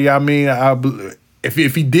somebody, I mean,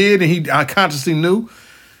 if he did and he unconsciously knew,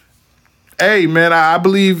 hey, man, I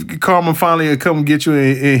believe karma finally will come get you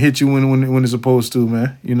and hit you when it's supposed to,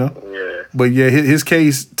 man, Yeah. But yeah, his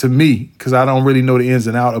case to me, because I don't really know the ins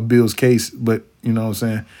and outs of Bill's case, but you know what I'm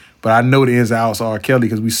saying? But I know the ins and outs of R. Kelly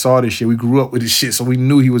because we saw this shit. We grew up with this shit, so we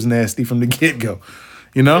knew he was nasty from the get-go.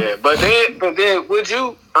 Yeah, but then would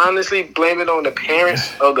you honestly blame it on the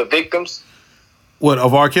parents of the victims? What,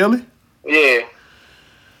 of R. Kelly? Yeah.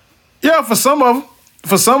 Yeah, for some of them.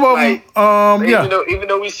 Yeah. Even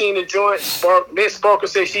though we seen the joint, Miss Sparkle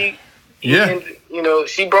said she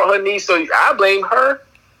brought her niece, so I blame her.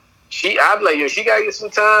 She gotta get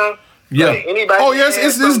some time. Yeah. Like, anybody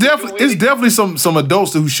it's definitely some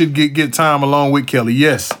adults who should get time along with Kelly.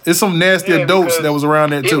 Yes, it's some nasty adults that was around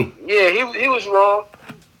there too. He was wrong.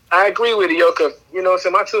 I agree with it, cause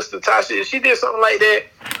so my sister Tasha, if she did something like that,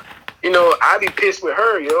 I'd be pissed with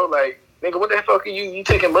her, like nigga, what the fuck are you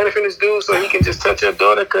taking money from this dude so he can just touch your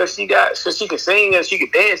daughter so she can sing and she can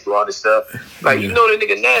dance, do all this stuff? Like, you know the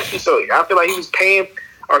nigga nasty, so I feel like he was paying,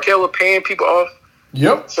 R. Kelly was paying people off.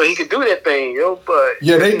 Yep. So he could do that thing, yo. But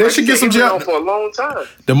yeah, they should get some jail for a long time.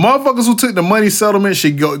 The motherfuckers who took the money settlement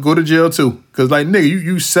should go to jail too. Cause like nigga,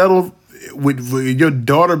 you settled with your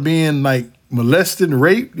daughter being like molested and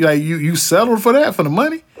raped. Like you settled for that for the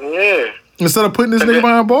money. Yeah. Instead of putting this nigga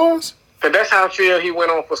behind bars. Cause that's how I feel he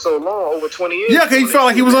went on for so long, over 20 years. Yeah, cause he felt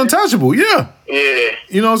like he was untouchable. Yeah. Yeah.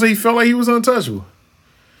 You know what I'm saying? He felt like he was untouchable.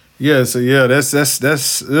 Yeah. So yeah, that's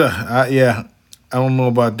yeah. I don't know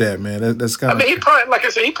about that, man. That's kind of. I mean, he probably, like I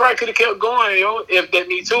said, he probably could have kept going, yo, if that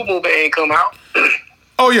Me Too movement ain't come out.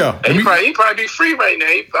 Oh yeah, he probably be free right now.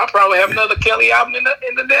 I probably have another Kelly album in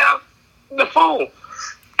the phone.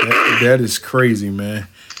 That is crazy, man.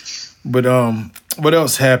 But what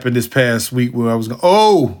else happened this past week where I was going?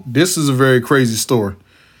 Oh, this is a very crazy story.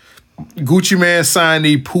 Gucci Mane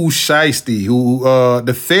signee Pooh Shiesty, who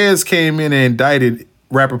the feds came in and indicted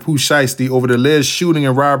rapper Pooh Shiesty over the alleged shooting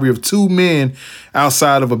and robbery of two men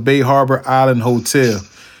outside of a Bay Harbor Island hotel.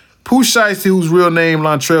 Pooh Shiesty, whose real name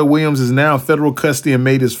Lontrell Williams, is now in federal custody and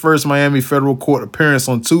made his first Miami federal court appearance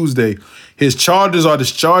on Tuesday. His charges are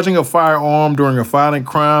discharging a firearm during a violent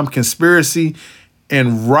crime, conspiracy,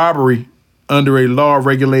 and robbery under a law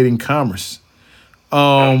regulating commerce.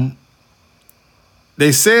 They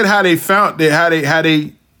said how they pinned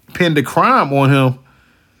the crime on him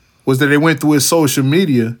was that they went through his social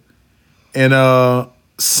media and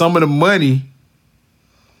some of the money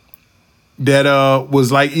that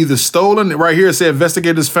was like either stolen. Right here it said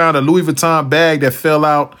investigators found a Louis Vuitton bag that fell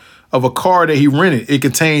out of a car that he rented. It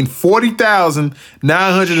contained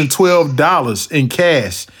 $40,912 in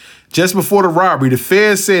cash. Just before the robbery, the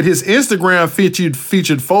feds said his Instagram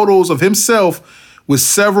featured photos of himself with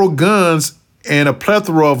several guns and a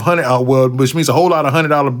plethora of which means a whole lot of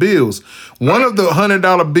 $100 bills. One of the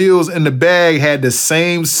 $100 bills in the bag had the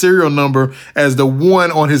same serial number as the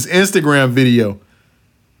one on his Instagram video.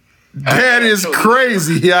 That is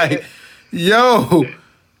crazy. Like, yo,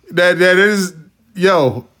 that is, yo,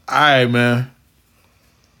 all right, man.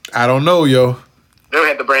 I don't know, yo. They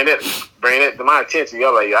had to bring that to my attention.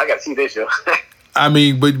 Yo, like, yo, I gotta see this, yo. I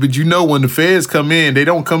mean, but you know when the feds come in, they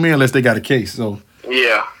don't come in unless they got a case. So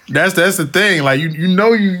yeah. That's the thing. Like you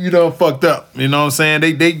know you done fucked up. You know what I'm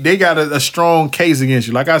saying? They got a strong case against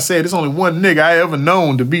you. Like I said, there's only one nigga I ever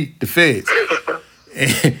known to beat the feds.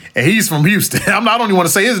 and he's from Houston. I don't even want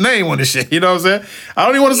to say his name on this shit. You know what I'm saying? I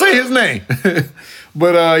don't even want to say his name.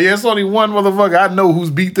 But yeah, it's only one motherfucker I know who's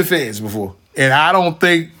beat the feds before. And I don't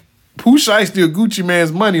think Pooh Shiesty or Gucci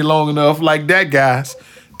Mane's money long enough like that guy's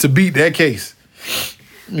to beat that case.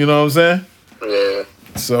 You know what I'm saying? Yeah.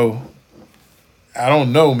 So I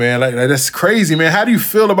don't know, man. Like that's crazy, man. How do you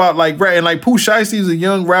feel about like rap? And like Pooh Shiesty is a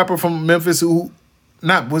young rapper from Memphis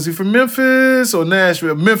was he from Memphis or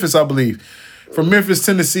Nashville? Memphis, I believe. From Memphis,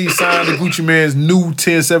 Tennessee, signed to Gucci Mane's new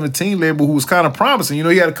 1017 label, who was kind of promising. You know,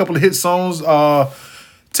 he had a couple of hit songs,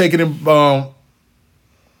 taking him,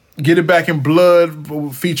 Get It Back in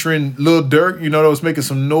Blood, featuring Lil Durk. You know, that was making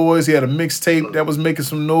some noise. He had a mixtape that was making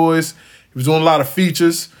some noise. He was doing a lot of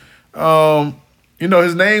features. You know,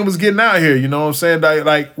 his name was getting out here, you know what I'm saying?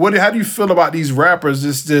 Like how do you feel about these rappers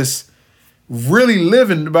just really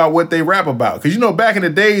living about what they rap about? Because, you know, back in the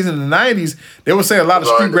days in the 90s, they were saying a lot of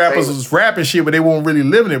street rappers was rapping shit, but they weren't really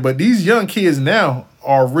living it. But these young kids now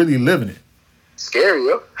are really living it. Scary,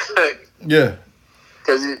 yo. Yeah.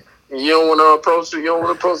 Because you don't want to approach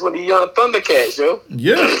one of the young Thundercats, yo.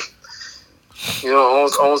 Yeah. You know,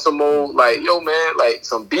 on some old, like, yo, man, like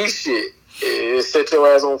some beast shit. It set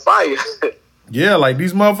your ass on fire. Yeah, like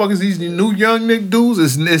these motherfuckers, these new young Nick dudes,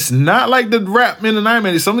 it's not like the rap in the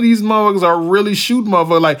 90s. Some of these motherfuckers are really shooting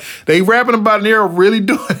motherfuckers. Like, they rapping about it and they're really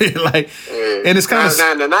doing it. Like, yeah. And it's kind of...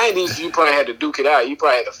 Now, in the 90s, you probably had to duke it out. You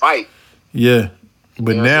probably had to fight. Yeah.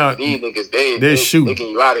 But you know, now... These niggas, they're shooting.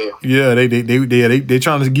 Taking you out of here. Yeah, they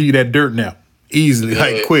trying to give you that dirt now. Easily,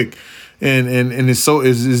 like, quick. And it's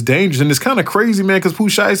dangerous. And it's kind of crazy, man, because Pooh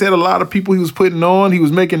Shiesty had a lot of people he was putting on. He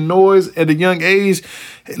was making noise at a young age.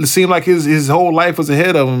 It seemed like his whole life was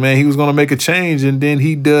ahead of him, man. He was going to make a change, and then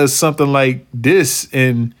he does something like this,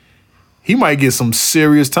 and he might get some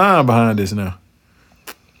serious time behind this now,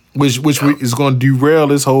 which is going to derail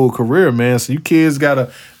his whole career, man. So you kids got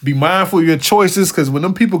to be mindful of your choices, because when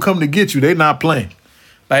them people come to get you, they're not playing.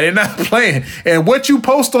 Like, they're not playing. And what you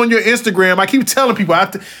post on your Instagram, I keep telling people,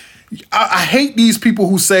 I hate these people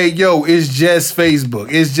who say, yo, it's just Facebook.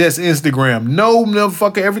 It's just Instagram. No,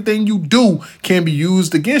 motherfucker, everything you do can be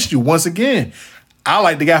used against you. Once again, I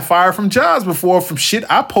like the got fired from jobs before from shit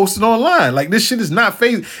I posted online. Like this shit is not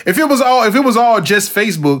Facebook. If it was all just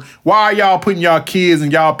Facebook, why are y'all putting y'all kids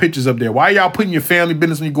and y'all pictures up there? Why are y'all putting your family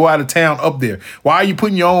business when you go out of town up there? Why are you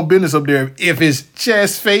putting your own business up there if it's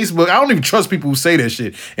just Facebook? I don't even trust people who say that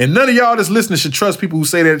shit. And none of y'all that's listening should trust people who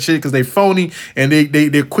say that shit because they phony and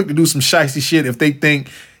they're quick to do some shicey shit if they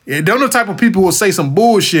think. They're the type of people who will say some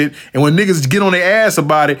bullshit, and when niggas get on their ass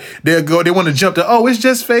about it, they want to jump to, oh, it's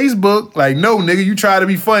just Facebook. Like, no, nigga, you try to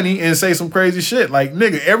be funny and say some crazy shit. Like,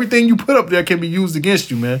 nigga, everything you put up there can be used against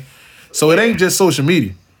you, man. So it ain't just social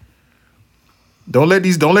media. Don't let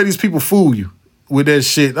these people fool you with that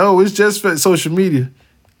shit. Oh, it's just social media.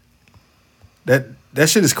 That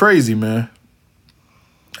shit is crazy, man.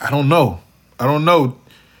 I don't know.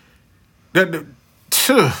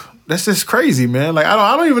 That's just crazy, man. Like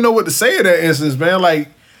I don't even know what to say in that instance, man. Like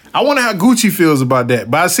I wonder how Gucci feels about that.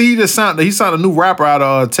 But I see he signed a new rapper out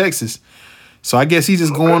of Texas, so I guess he's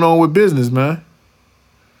just going on with business, man.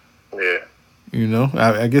 Yeah. You know,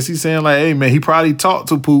 I guess he's saying like, hey, man, he probably talked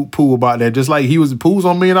to Pooh about that, just like Pooh's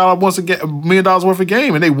on $1 million worth of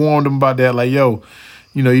game, and they warned him about that, like, yo,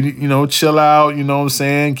 you know, chill out, you know what I'm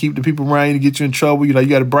saying, keep the people around you to get you in trouble. You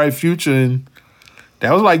got a bright future, and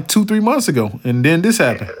that was like 2-3 months ago, and then this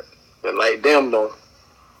happened. Yeah. But like them though.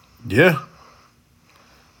 Yeah.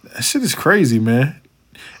 That shit is crazy, man.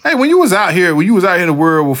 Hey, when you was out here in the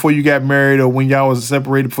world before you got married or when y'all was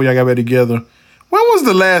separated before y'all got back together, when was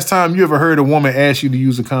the last time you ever heard a woman ask you to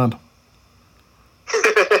use a condom?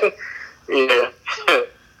 Yeah.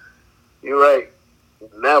 You're right.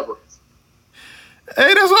 Never.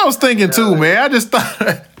 Hey, that's what I was thinking too, man. I just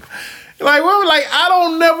thought I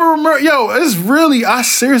don't never remember. Yo, I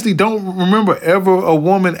seriously don't remember ever a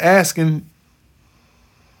woman asking,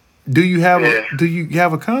 do you have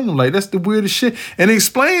a condom? Like, that's the weirdest shit. And it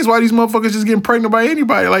explains why these motherfuckers just getting pregnant by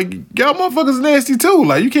anybody. Like, y'all motherfuckers nasty too.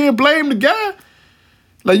 Like, you can't blame the guy.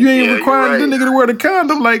 Like, you ain't requiring the nigga to wear the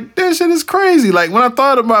condom. Like, that shit is crazy. Like, when I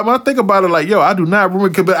think about it, like, yo, I do not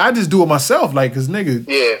remember, but I just do it myself. Like, cause nigga.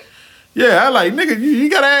 Yeah. Yeah, I like, nigga, you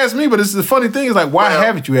gotta ask me, but it's the funny thing is like, why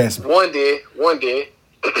haven't you asked me? One day.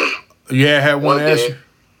 Yeah, I had one ask you?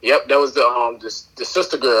 Yep, that was the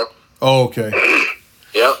sister girl. Oh, okay.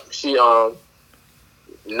 Yep, she knowing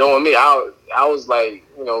me, I was like,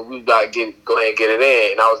 you know, we got to go ahead and get it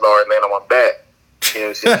in, and I was already laying on my back. You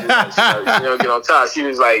know, she was get on top. She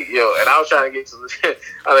was like, yo, and I was trying to get to the.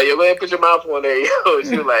 I was like, yo, go ahead and put your mouth on there, yo.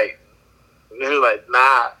 She was like,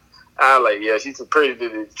 nah. I was like, yeah, she's too pretty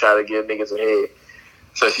to try to give niggas some head.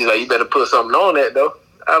 So she's like, you better put something on that, though.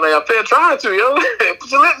 I was like, I'm fair trying to, yo. Put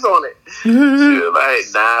your lips on it. She was like,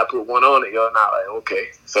 nah, I put one on it, yo. And I was like, okay.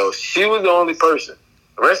 So she was the only person.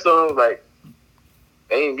 The rest of them, like,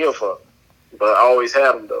 they didn't give a fuck. But I always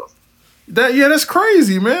had them, though. That's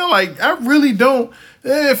crazy, man. Like, I really don't.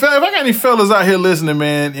 If I got any fellas out here listening,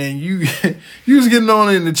 man, and you was getting on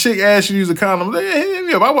and the chick asked you to use a condom, hit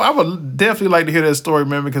me up. I would definitely like to hear that story,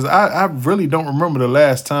 man, because I really don't remember the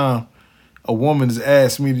last time a woman has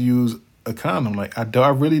asked me to use a condom. Like, I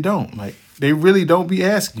really don't. Like, they really don't be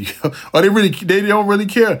asking you. Or they don't really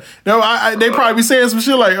care. No, they probably be saying some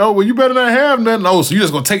shit like, oh, well, you better not have nothing. Oh, so you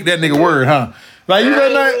just gonna take that nigga word, huh? Like, you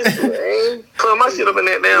better not. Put my shit up in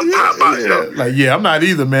that damn pop box, yo. Like, yeah, I'm not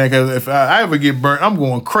either, man, because if I ever get burnt, I'm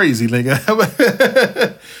going crazy,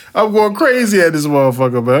 nigga. I'm going crazy at this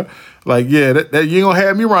motherfucker, man. Like, yeah, that you ain't gonna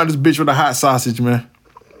have me around this bitch with a hot sausage, man.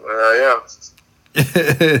 Yeah.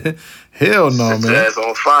 Hell no, man. Ass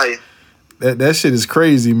on fire. That shit is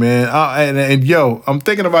crazy, man. And yo, I'm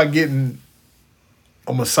thinking about getting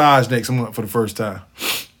a massage next month for the first time.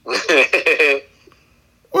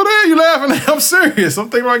 What the hell you laughing at? I'm serious. I'm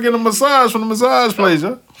thinking about getting a massage from the massage place,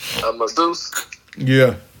 huh? A masseuse?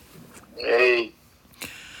 Yeah. Hey.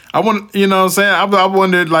 I want, you know what I'm saying? I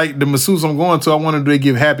wondered, like, the masseuse I'm going to, I wonder, do they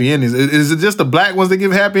give happy endings? Is it just the black ones that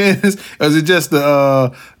give happy endings? Or is it just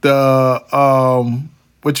the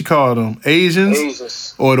what you call them?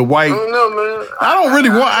 Asians? Or the white? I don't know, man.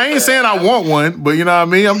 I ain't saying I want one, but you know what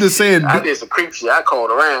I mean? I'm just saying. I did some creep shit. I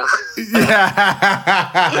called around.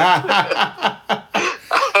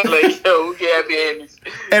 Like, yo, who get happy endings?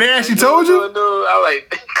 And they actually told you? No. I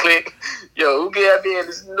like, click. Yo, who get happy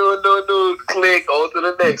endings? No. Click. On to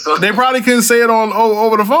the next one. They probably couldn't say it on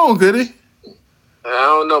over the phone, could they? I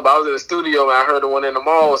don't know, but I was in the studio and I heard the one in the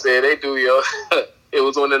mall say they do, yo. It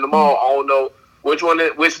was one in the mall. I don't know which mall,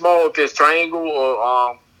 if it's Triangle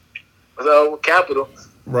or Capital.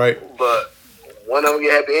 Right. But one of them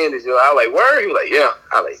get happy endings, yo. I was like, word? He was like, yeah.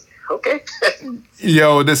 I was like, okay.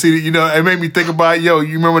 Yo, it made me think about, you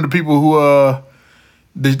remember the people who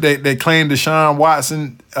they claimed Deshaun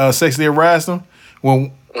Watson sexually harassed them?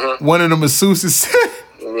 When One of the masseuses said,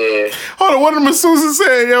 Yeah. hold on, one of the masseuses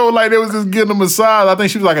said, yo, like they was just getting a massage. I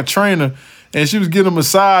think she was like a trainer, and she was getting a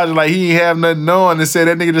massage, like he ain't have nothing on, and said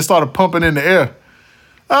that nigga just started pumping in the air.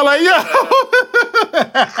 I like, yo.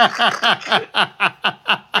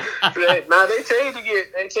 Now they tell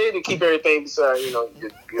you to keep everything beside,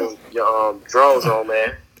 your drawers on,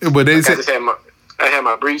 man. But they said I had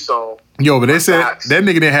my briefs on. Yo, but they said that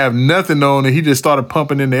nigga didn't have nothing on, and he just started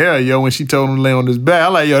pumping in the air, yo, when she told him to lay on his back. I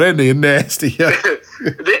like, yo, that nigga nasty, yo.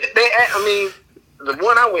 The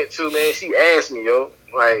one I went to, man, she asked me, yo,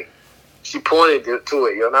 like, she pointed to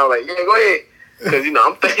it, yo, and I was like, yeah, go ahead, because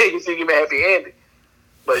I'm thinking she give me a happy ending,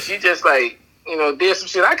 but she just like, did some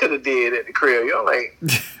shit I could have did at the crib, yo, like.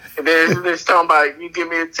 And then they're talking about, you give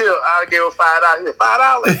me a tip, I'll give her $5.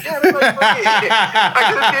 $5? Yeah, that's what I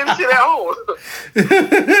could have did this shit at home.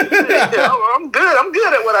 I'm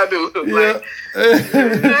good at what I do. Like,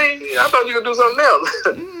 I thought you could do something else.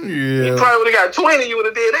 Yeah. You probably would have got 20, you would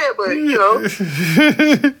have did that, but,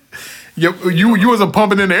 You wasn't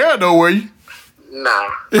pumping in the air, though, were you? Nah.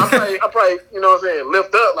 I probably,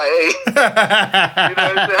 lift up, like, hey.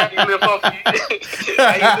 How you lift up? How you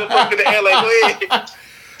lift up in the air, like, go ahead.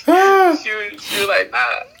 She was like, nah.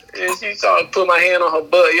 And she started to put my hand on her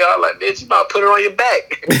butt. Y'all like, bitch, you about to put her on your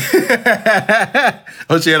back.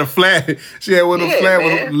 Oh, she had a flat. She had one of them flat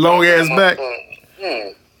with a long ass back.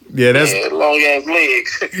 Yeah, that's long ass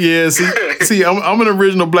legs. Yeah, see, I'm an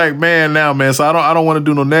original black man now, man. So I don't want to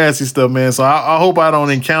do no nasty stuff, man. So I hope I don't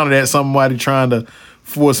encounter that somebody trying to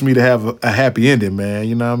force me to have a happy ending, man.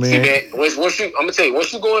 You know what I mean? See, man, I'm gonna tell you,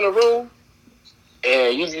 once you go in the room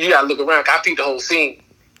and you gotta look around. I peeped the whole scene.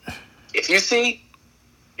 If you see,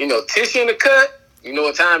 tissue in the cut, you know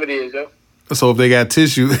what time it is, yo. So if they got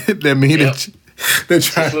tissue, that means they're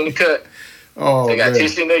trying. Tissue in the cut. Oh, they got man.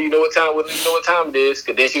 tissue in there. You know what time it is,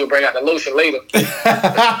 because then she'll bring out the lotion later.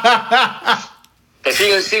 And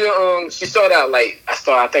she started out like I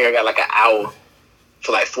think I got like an hour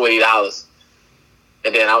for like $40,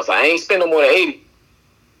 and then I was like, I ain't spending no more than $80.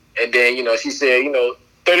 And then she said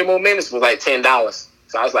 30 more minutes was like $10.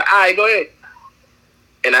 So I was like, all right, go ahead.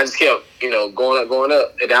 And I just kept, going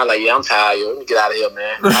up. And then I was like, yeah, I'm tired, yo. Let me get out of here,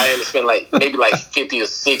 man. I had to spend maybe 50 or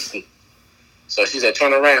 60. So she said,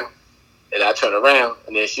 turn around. And I turned around.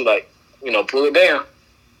 And then she pull it down.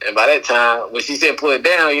 And by that time, when she said pull it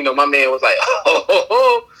down, my man was like,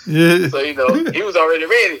 oh. Yeah. So, he was already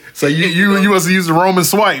ready. So you must have used the Roman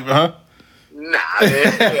swipe, huh? Nah, man.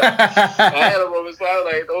 I had a Roman swipe.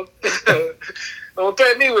 Like, don't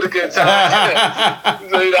threaten me with a good time. So, I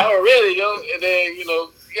was ready, yo. And then,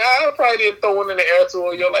 I probably didn't throw one in the air to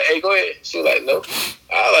her. Yo, like, hey, go ahead. She was like, no.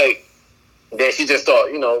 Then she just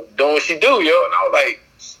started, doing what she do, yo. And I was like,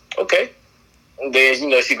 okay. And then,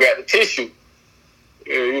 she grabbed the tissue.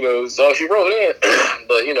 So she rolled in.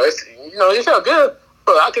 But, it felt good.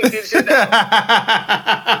 But I couldn't get shit down.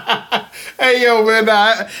 Hey, yo, man,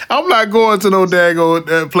 I'm not going to no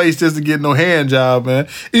daggone place just to get no hand job, man.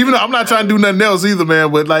 Even though I'm not trying to do nothing else either, man.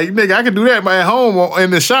 But, like, nigga, I can do that at home or in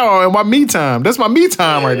the shower in my me time. That's my me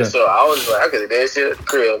time right there. So I was like, I could have done shit at the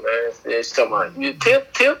crib, man. Then she talking about, you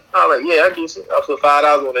tip? I was like, yeah, I get you. I put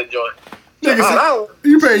 $5 on that joint. Nigga,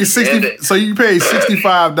 you paid so you paid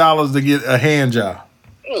 $65 to get a hand job.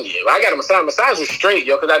 Yeah, I got a massage. Massage was straight,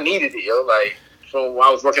 yo, because I needed it, yo. Like, so when I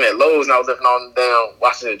was working at Lowe's and I was lifting on down,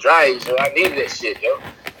 washing the dryers, yo, I needed that shit, yo.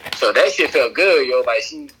 So that shit felt good, yo. Like,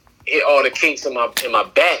 she hit all the kinks in my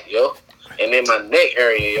back, yo, and in my neck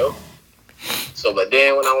area, yo. So, but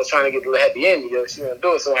then when I was trying to get the happy ending, yo, she wouldn't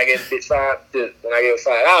do it. So when I gave the bitch when I gave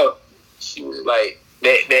her $5, she was like,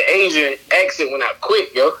 that Asian accent went out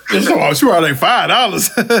quick, yo. She was like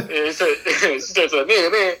 $5. She said to a nigga,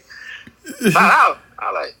 man, $5.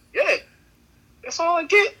 I was like, yeah, that's all I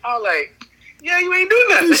get. I was like, yeah, you ain't doing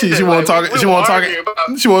nothing. She won't talk. She won't talk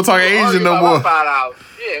Asian no more. $5.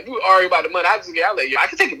 Yeah, we were arguing about the money. I was like, yo, I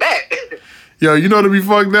can take it back. Yo, you know what would be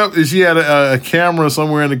fucked up? Is she had a camera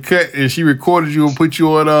somewhere in the cut and she recorded you and put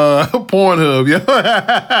you on Pornhub, yo.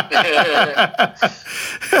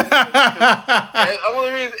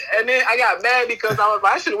 And then I got mad because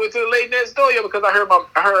I should have went to the lady next door, yo, because I heard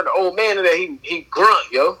the old man that he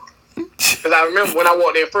grunt, yo. Because I remember when I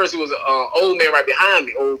walked there first, it was an old man right behind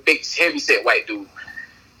me, old big heavy set white dude.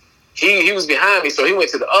 He was behind me, so he went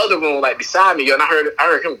to the other room like beside me, yo, and I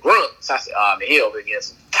heard him grunt. So I said, man, he over against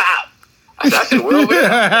some top. I said, well over there.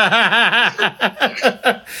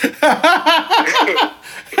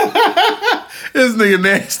 This nigga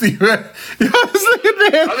nasty, man. Yo, this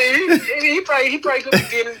nigga nasty. I mean, he probably could have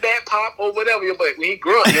get his back pop or whatever, but when he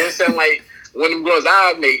grunt, it sounded like one of them grunts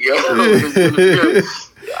I make, yo.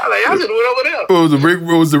 I said, what over there? Was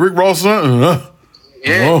the Rick Ross son? Huh?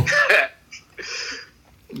 Yeah.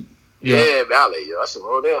 Yeah. Yeah, Valley, yo. I should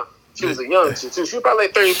roll down. She was a young chick too. She was probably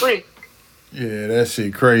like 33. Yeah, that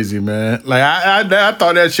shit crazy, man. Like I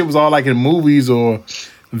thought that shit was all like in movies or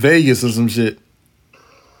Vegas or some shit.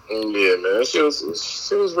 Yeah, man. She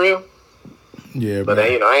was real. Yeah, But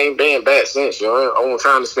man. I ain't been back since, yo. I wasn't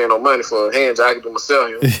trying to spend no money for a hand job I could do myself,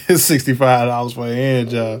 yo. $65 for a hand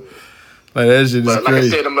job. Like that shit is But like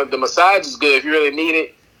crazy. I said, the massage is good. If you really need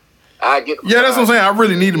it, I get the massage. Yeah, that's what I'm saying. I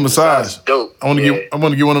really need a massage. Dope. I want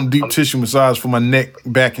to get one of them deep tissue massage for my neck,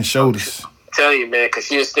 back, and shoulders. Tell you, man, because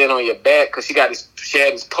she'll stand on your back because she had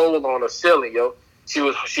this pole on her ceiling, yo.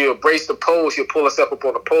 She'll brace the pole. She'll pull herself up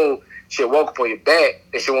on the pole. She'll walk up on your back,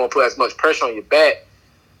 and she won't put as much pressure on your back.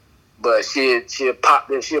 But she'll pop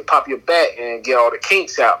your back and get all the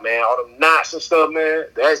kinks out, man. All the knots and stuff, man.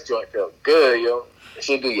 That joint felt good, yo.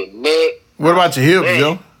 She'll do your neck. What about your hips, man.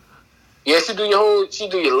 yo? Yeah, she do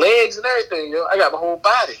your legs and everything, yo. I got my whole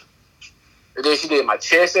body. And then she did my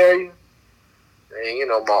chest area. And,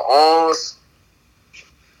 my arms.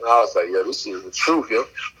 And I was like, yo, this is the truth, yo.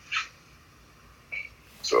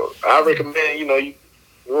 So I recommend, you want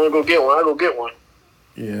to go get one, I go get one.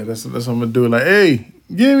 Yeah, that's what I'm gonna do. Like, hey,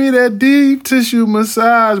 give me that deep tissue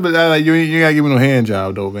massage, but you ain't gotta give me no hand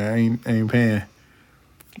job though, man. I ain't paying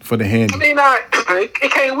for the hand. I mean,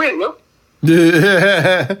 it came with it, yo.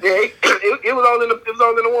 Yeah, it was all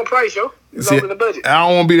in the one price, yo. It was all in the budget. I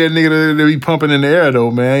don't want to be that nigga that be pumping in the air though,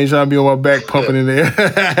 man. I ain't trying to be on my back pumping in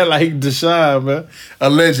the air like Deshaun, man.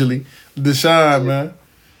 Allegedly, Deshaun, man.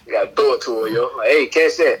 You gotta throw it to her, yo. Like, hey,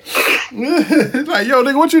 catch that. Like, yo,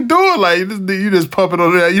 nigga, what you doing? Like, you just pumping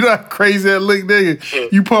on the air. You know how crazy that look,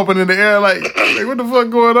 nigga? You pumping in the air like what the fuck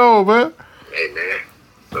going on, man? Hey, man.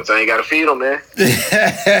 Sometimes you gotta feed them, man.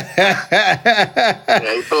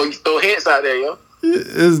 You throw hints out there, yo.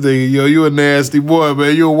 This nigga, yo, you a nasty boy,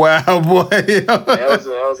 man. You a wild boy, yo.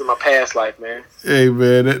 That was in my past life, man. Hey,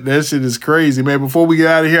 man, that shit is crazy, man. Before we get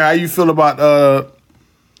out of here, how you feel about the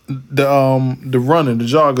runner, the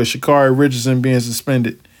jogger, Sha'Carri Richardson being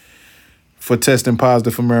suspended for testing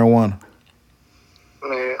positive for marijuana?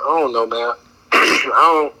 Man, I don't know, man.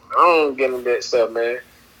 I don't get into that stuff, man.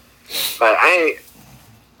 Like I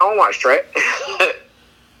don't watch track. I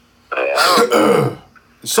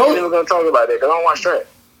ain't even gonna talk about that because I don't watch track.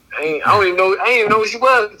 I don't even know who she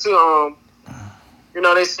was until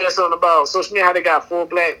they said something about social media how they got 4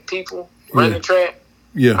 black people running track.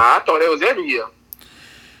 Yeah, I thought that was every year.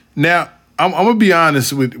 Now I'm gonna be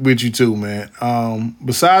honest with you too, man.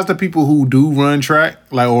 Besides the people who do run track,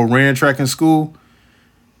 or ran track in school,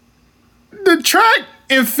 the track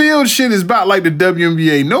and field shit is about like the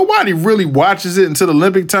WNBA. Nobody really watches it until the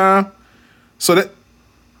Olympic time. So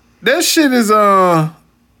that shit is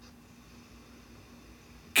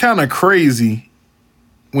kind of crazy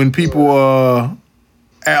when people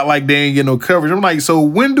act like they ain't get no coverage. I'm like, so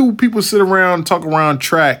when do people sit around and talk around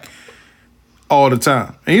track all the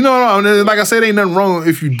time? And like I said, ain't nothing wrong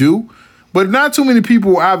if you do. But not too many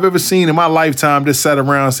people I've ever seen in my lifetime just sat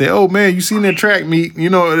around and say, oh, man, you seen that track meet?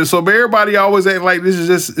 So but everybody always act like this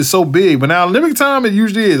is it's so big. But now Olympic time, it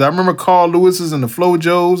usually is. I remember Carl Lewis's and the Flo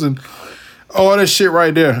Joes and all that shit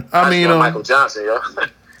right there. I mean, Michael Johnson, yo.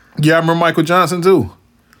 Yeah, I remember Michael Johnson, too.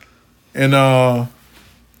 And,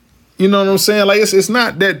 you know what I'm saying? Like, it's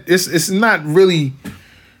not that, it's not really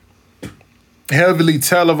heavily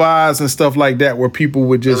televised and stuff like that where people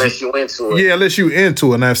would just... Unless you into it. Yeah, unless you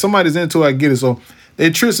into it. Now, if somebody's into it, I get it. So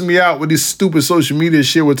it trips me out with this stupid social media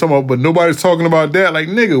shit we're talking about, but nobody's talking about that. Like,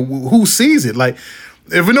 nigga, who sees it? Like,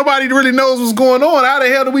 if nobody really knows what's going on, how the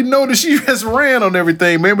hell do we know that she just ran on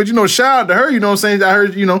everything, man? But, shout out to her, you know what I'm saying? I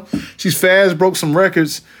heard, she's fast, broke some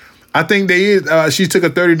records. I think she took a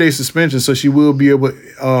 30-day suspension, so she will be able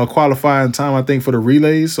to qualify in time, I think, for the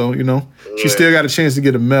relays. So, she still got a chance to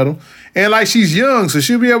get a medal. And, she's young, so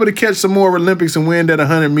she'll be able to catch some more Olympics and win that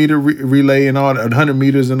 100-meter relay and all 100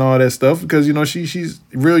 meters and all that stuff because, she's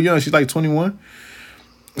real young. She's like 21.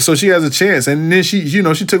 So she has a chance. And then she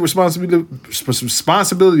took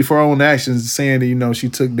responsibility for her own actions, saying that, she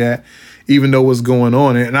took that even though what's going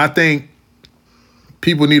on. And I think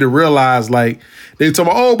people need to realize, they talk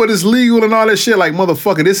about, but it's legal and all that shit. Like,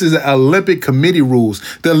 motherfucker, this is Olympic committee rules.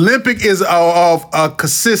 The Olympic is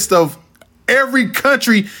consists of every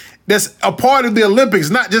country that's a part of the Olympics,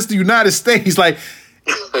 not just the United States. Like,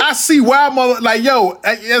 I see why, as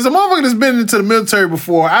a motherfucker that's been into the military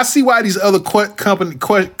before, I see why these other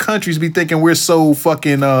countries be thinking we're so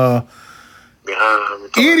fucking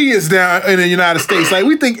idiots down in the United States. Like,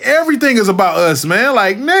 we think everything is about us, man.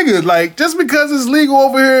 Like, nigga, just because it's legal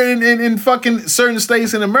over here in fucking certain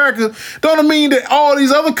states in America, don't mean that all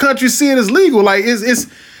these other countries see it as legal. Like,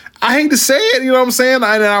 I hate to say it, you know what I'm saying?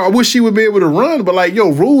 I wish she would be able to run, but like,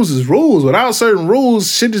 yo, rules is rules. Without certain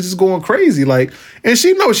rules, shit is just going crazy. Like, and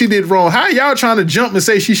she knows she did wrong. How y'all trying to jump and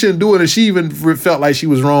say she shouldn't do it, and she even felt like she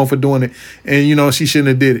was wrong for doing it, and you know she shouldn't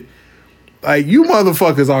have did it? Like, you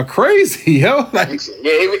motherfuckers are crazy, yo. Like,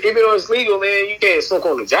 yeah, even though it's legal, man, you can't smoke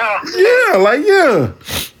on the job. Yeah, like, yeah.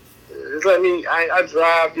 Just let me. I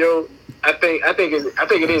drive, yo. I think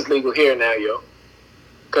it is legal here now, yo.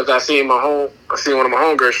 Cause I see one of my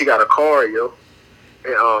homegirls. She got a car, yo.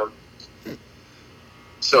 And,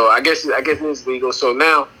 so I guess it is legal. So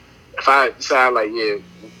now, if I decide like, yeah,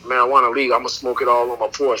 marijuana legal, I'm gonna smoke it all on my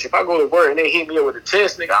porch. If I go to work and they hit me up with a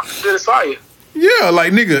test, nigga, I'm good as fire. Yeah,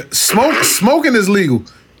 like, nigga, smoking is legal.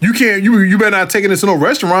 You can't. You better not take it into no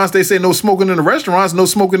restaurants. They say no smoking in the restaurants, no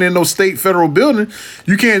smoking in no state, federal building.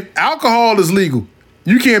 You can't. Alcohol is legal.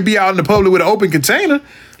 You can't be out in the public with an open container.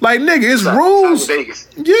 Like, nigga, it's rules. Vegas.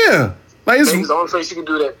 Yeah. Like, it's Vegas, the only place you can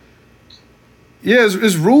do that. Yeah,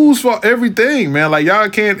 it's rules for everything, man. Like, y'all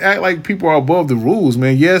can't act like people are above the rules,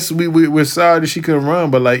 man. Yes, we're sorry that she couldn't run,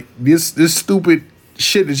 but like this stupid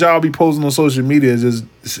shit that y'all be posting on social media is just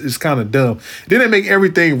it's kind of dumb. Then they make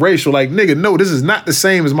everything racial. Like, nigga, no, this is not the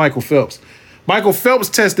same as Michael Phelps. Michael Phelps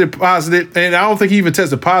tested positive, and I don't think he even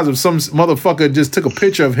tested positive. Some motherfucker just took a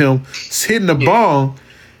picture of him hitting a bong,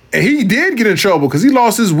 and he did get in trouble because he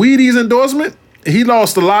lost his Wheaties endorsement. He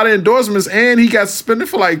lost a lot of endorsements, and he got suspended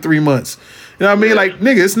for like 3 months. You know what I mean? Like,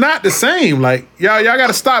 nigga, it's not the same. Like, y'all got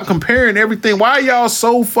to stop comparing everything. Why are y'all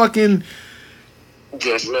so fucking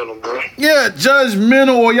judgmental, bro? Yeah,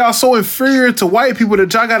 judgmental, or y'all so inferior to white people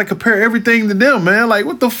that y'all got to compare everything to them, man? Like,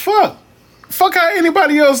 what the fuck? Fuck how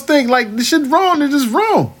anybody else think. Like, this shit wrong, it's just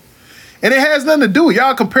wrong. And it has nothing to do with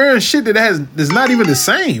y'all comparing shit that's not even the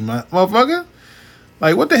same, motherfucker.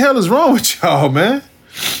 Like, what the hell is wrong with y'all, man?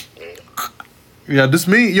 Yeah, this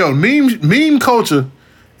meme culture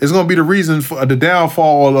is gonna be the reason for the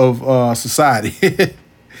downfall of society.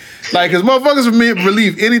 Like, cause motherfuckers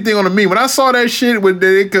believe anything on a meme. When I saw that shit,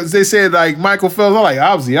 because they said like Michael Phelps, I'm like,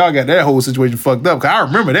 obviously y'all got that whole situation fucked up. Cause I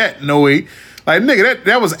remember that. No way. Like, nigga,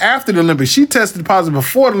 that was after the Olympics. She tested positive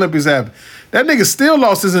before the Olympics happened. That nigga still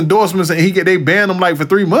lost his endorsements, and they banned him like for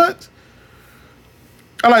 3 months.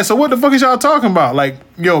 I'm like, so what the fuck is y'all talking about? Like,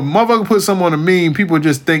 yo, motherfucker put something on a meme, people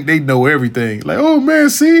just think they know everything. Like, oh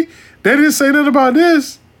man, see, they didn't say nothing about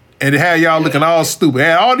this. And it had y'all looking all stupid. It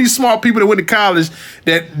had all these smart people that went to college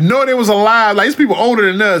that know they was alive. Like, these people older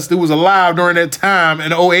than us that was alive during that time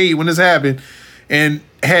in 2008 when this happened, and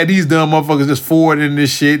had these dumb motherfuckers just forwarding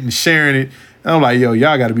this shit and sharing it. And I'm like, yo,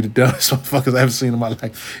 y'all got to be the dumbest motherfuckers I've ever seen in my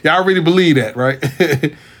life. Y'all really believe that, right?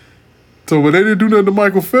 So, but they didn't do nothing to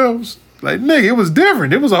Michael Phelps. Like, nigga, it was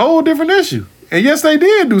different. It was a whole different issue. And yes, they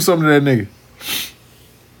did do something to that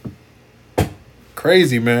nigga.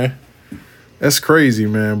 Crazy, man. That's crazy,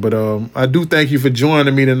 man. But I do thank you for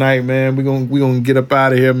joining me tonight, man. We're gonna get up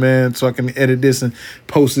out of here, man, so I can edit this and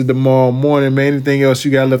post it tomorrow morning, man. Anything else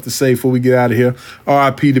you got left to say before we get out of here?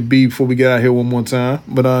 R.I.P. to B before we get out of here one more time.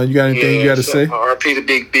 But you got anything you got to say? R.I.P. to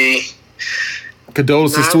Big B.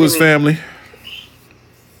 Condolences to his family.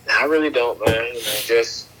 I really don't, man. You know,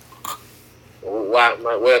 just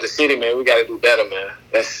the city, man, we got to do better, man.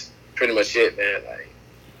 That's pretty much it, man. Like,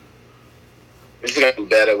 we just got to do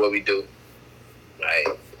better at what we do.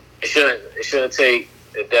 Like, it shouldn't take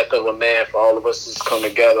the death of a man for all of us to come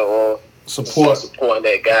together or supporting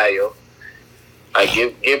that guy, yo. Like,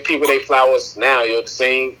 give people their flowers now, yo. The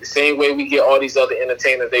same way we get all these other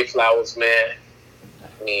entertainers their flowers, man.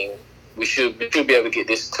 I mean, we should be able to get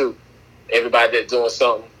this too. Everybody that's doing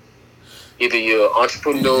something, either you're an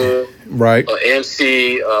entrepreneur, right, an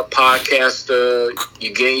MC, a podcaster,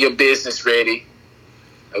 you getting your business ready.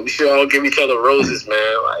 Like, we should all give each other roses,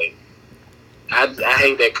 man. Like, I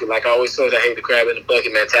hate that. Like I always said, I hate the crab in the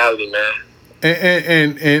bucket mentality, man.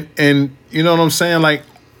 And you know what I'm saying? Like,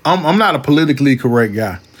 I'm not a politically correct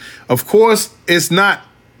guy. Of course, it's not.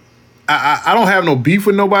 I don't have no beef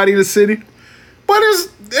with nobody in the city, but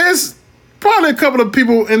there's probably a couple of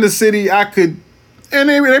people in the city I could, and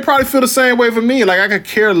they probably feel the same way for me. Like, I could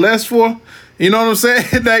care less for. You know what I'm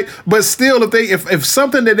saying? Like, but still, if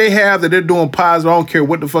something that they have that they're doing positive, I don't care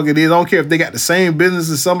what the fuck it is. I don't care if they got the same business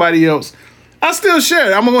as somebody else. I still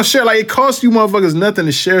share it. I'm gonna share. Like, it costs you motherfuckers nothing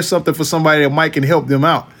to share something for somebody that might can help them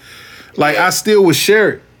out. Like, I still would share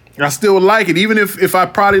it. I still would like it, even if I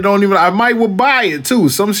probably don't even. I might would buy it too.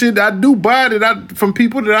 Some shit I do buy that from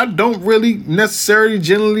people that I don't really necessarily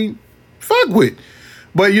generally fuck with.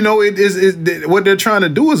 But you know, it is what they're trying to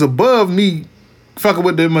do is above me fucking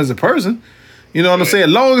with them as a person. You know what I'm saying?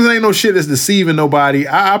 As long as there ain't no shit that's deceiving nobody,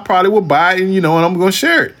 I probably would buy it, and I'm gonna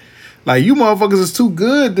share it. Like, you motherfuckers is too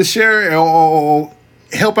good to share it, or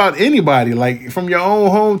help out anybody, like from your own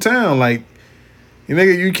hometown. Like,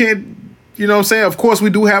 you can't, you know what I'm saying? Of course, we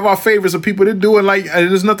do have our favorites of people that do it. Like,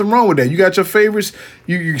 there's nothing wrong with that. You got your favorites.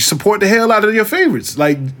 You support the hell out of your favorites.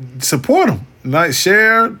 Like, support them. Like,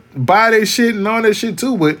 share, buy their shit and all that shit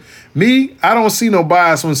too. But me, I don't see no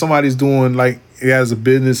bias when somebody's doing, like, it has a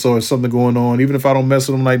business or something going on. Even if I don't mess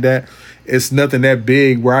with them like that, it's nothing that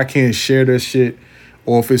big where I can't share their shit.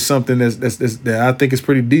 Or if it's something that I think is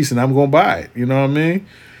pretty decent, I'm going to buy it. You know what I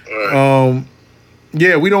mean?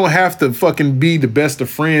 Yeah, we don't have to fucking be the best of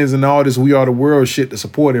friends and all this we are the world shit to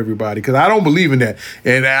support everybody, because I don't believe in that.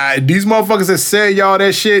 And these motherfuckers that say y'all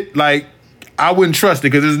that shit, like, I wouldn't trust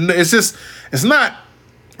it, because it's not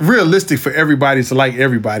realistic for everybody to like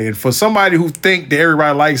everybody. And for somebody who think that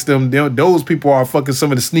everybody likes them, those people are fucking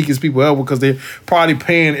some of the sneakiest people ever, because they're probably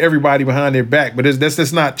paying everybody behind their back. But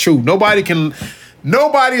that's not true. Nobody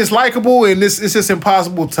is likable, and it's just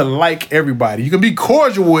impossible to like everybody. You can be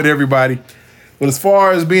cordial with everybody, but as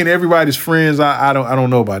far as being everybody's friends, I don't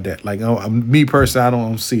know about that. Like, me personally, I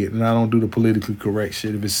don't see it, and I don't do the politically correct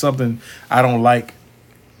shit. If it's something I don't like,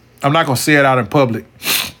 I'm not gonna say it out in public,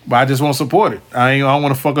 but I just won't support it. I don't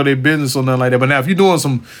want to fuck up their business or nothing like that. But now, if you're doing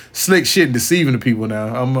some slick shit and deceiving the people,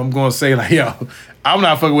 now I'm gonna say, like, yo, I'm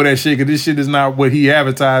not fucking with that shit, because this shit is not what he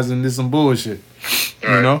advertising. This some bullshit,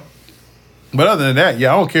 you know. But other than that,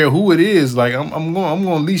 yeah, I don't care who it is. Like, I'm going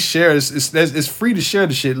to at least share. It's free to share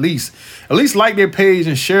the shit. At least like their page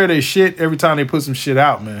and share their shit every time they put some shit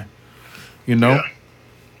out, man. You know,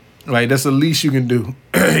 like, that's the least you can do,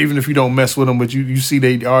 even if you don't mess with them. But you see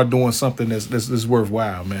they are doing something that's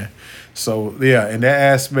worthwhile, man. So yeah, in that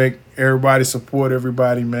aspect, everybody support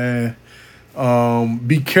everybody, man.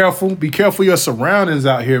 Be careful your surroundings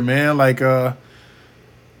out here, man. Like,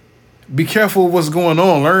 be careful of what's going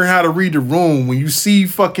on. Learn how to read the room. When you see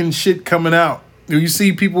fucking shit coming out, when you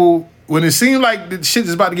see people, when it seems like the shit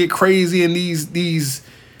is about to get crazy in these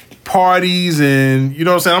parties, and you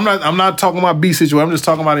know what I'm saying? I'm not talking about B situation. I'm just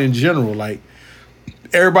talking about it in general. Like,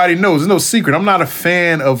 everybody knows, there's no secret. I'm not a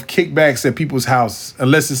fan of kickbacks at people's houses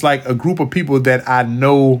unless it's like a group of people that I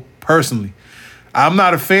know personally. I'm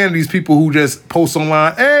not a fan of these people who just post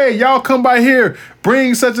online, hey, y'all come by here,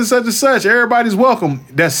 bring such and such and such, everybody's welcome.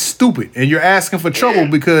 That's stupid. And you're asking for trouble,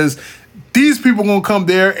 because these people gonna come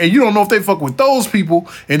there and you don't know if they fuck with those people.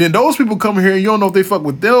 And then those people come here and you don't know if they fuck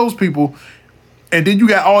with those people. And then you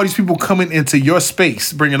got all these people coming into your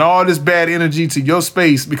space, bringing all this bad energy to your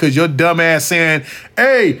space, because your dumb ass saying,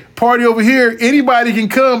 hey, party over here, anybody can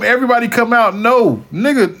come, everybody come out. No,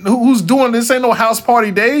 nigga, who's doing this? Ain't no house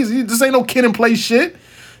party days. This ain't no kid and play shit.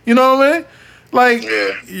 You know what I mean? Like,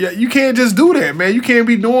 yeah, you can't just do that, man. You can't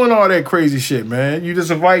be doing all that crazy shit, man. You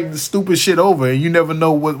just invite the stupid shit over, and you never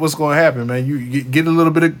know what's going to happen, man. You get a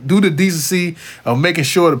little bit of, do the decency of making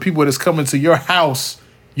sure the people that's coming to your house,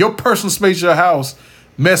 your personal space, your house,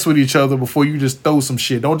 mess with each other before you just throw some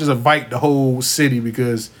shit. Don't just invite the whole city,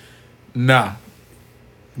 because, nah.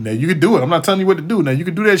 Now, you can do it. I'm not telling you what to do. Now, you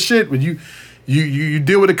can do that shit, but you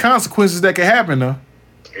deal with the consequences that can happen, though.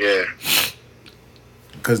 Yeah.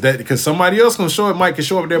 Because somebody else can show up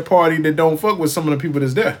at their party that don't fuck with some of the people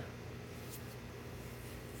that's there.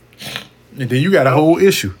 And then you got a whole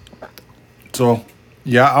issue. So,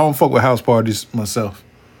 yeah, I don't fuck with house parties myself.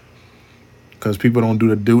 Because people don't do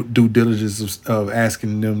the due diligence of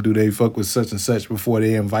asking them, do they fuck with such and such before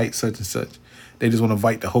they invite such and such. They just want to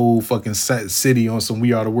invite the whole fucking city on some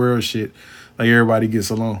we are the world shit. Like, everybody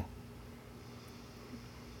gets along.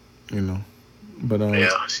 You know. But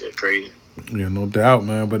yeah, shit crazy. Yeah, no doubt,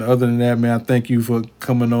 man. But other than that, man, I thank you for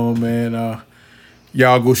coming on, man.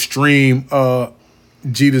 Y'all go stream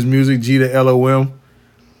Geda's music, Geda LOM.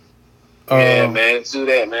 Yeah, man, do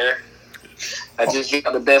that, man. I just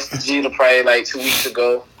dropped the best of Geda probably like 2 weeks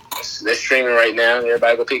ago. They're streaming right now.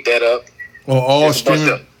 Everybody go pick that up. On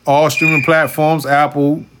all streaming platforms,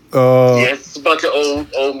 Apple. Yeah, it's a bunch of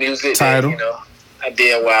old music Tidal. that, I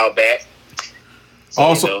did a while back. So,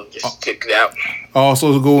 also, just check it out.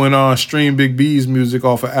 Also going on stream Big B's music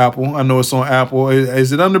off of Apple. I know it's on Apple.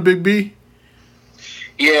 Is it under Big B?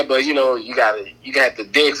 Yeah, but you got to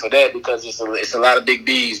dig for that, because it's a lot of Big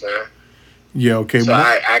B's, man. Yeah, okay. So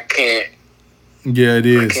I can't. Yeah, it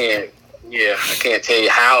is. I can't tell you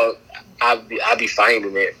how I be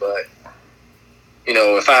finding it, but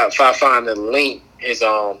if I find the link, is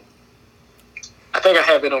I think I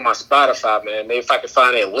have it on my Spotify, man. Maybe if I can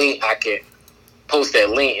find that link, I can post that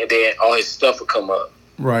link, and then all his stuff will come up.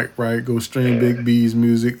 Right. Go stream Big B's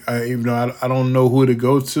music. Even though I don't know who to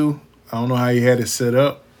go to. I don't know how he had it set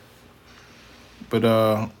up, but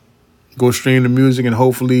go stream the music, and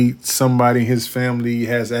hopefully somebody in his family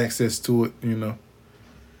has access to it,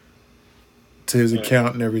 to his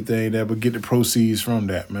account and everything that would get the proceeds from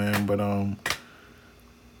that, man. But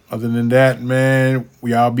other than that, man,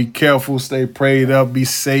 we all be careful, stay prayed up, be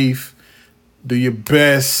safe, do your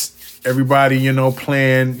best. Everybody, you know,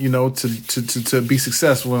 plan, you know, to be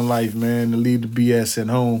successful in life, man, to leave the BS at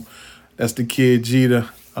home. That's the kid Geda.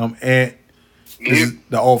 I'm Ant. This is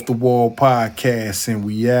the Off the Wall podcast, and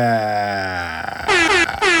we yeah.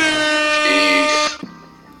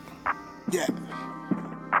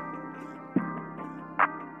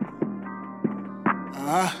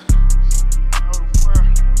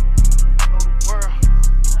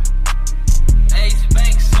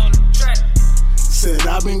 Said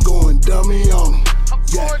I've been going dummy on them,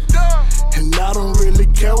 yeah. And I don't really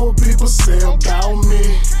care what people say about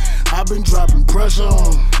me. I've been dropping pressure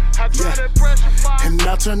on them, yeah. And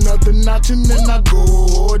I turn up the notch and then I go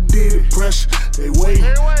or did it. Pressure, they wait,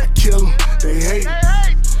 I kill them, they hate.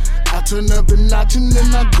 I turn up the notch and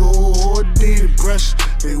then I go or did it. Pressure,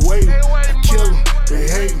 they wait, I kill them, they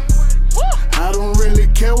hate. I don't really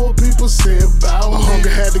care what people say about me. My hunger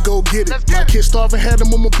had to go get it. My kids starving, had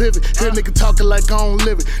them on my pivot. Hear nigga talking like I don't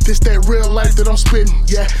live it. This that real life that I'm spitting.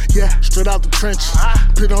 Yeah, straight out the trenches.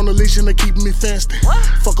 Put on the leash and they keeping me fenced.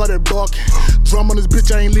 Fuck all that barking. Drum on this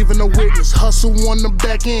bitch, I ain't leaving no witness. Hustle on the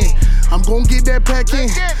back end. I'm gon' get that pack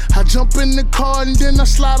in. I jump in the car and then I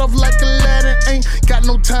slide off like a ladder. Ain't got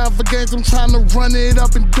no time for games, I'm trying to run it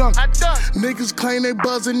up and dunk. Niggas claim they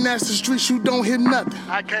buzzing, that's the streets, you don't hear nothing.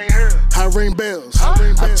 I can't hear it. I ring bells.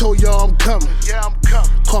 I told y'all I'm coming. Yeah, I'm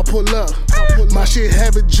coming. Car pull up. My shit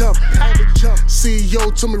have it jumping.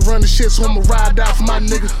 CEO told me run the shit, so I'ma ride out for my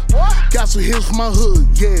nigga. Got some hits from my hood.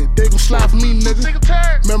 Yeah, they gon' slide for me,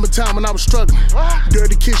 nigga. Remember time when I was struggling.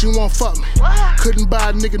 Dirty kids, you won't fuck me. Couldn't buy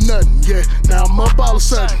a nigga nothing. Yeah, now I'm up all of a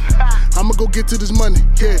sudden. I'ma go get to this money.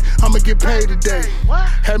 Yeah, I'ma get paid today.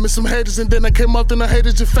 Had me some haters and then I came up and the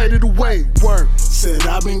haters just faded away. Word. Said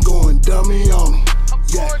I've been going dummy on them.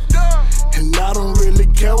 Yeah. And I don't really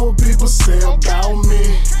care what people say about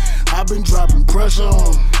me. I've been dropping pressure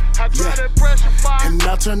on them, yeah. And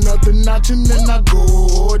I turn up the notch and then I go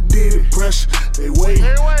or did it. Pressure, they wait,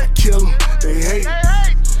 I kill them, they hate.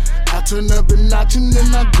 I turn up the notch and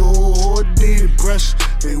then I go or did it. Pressure,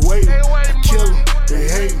 they wait, I kill them, they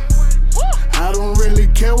hate. I don't really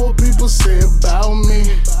care what people say about me.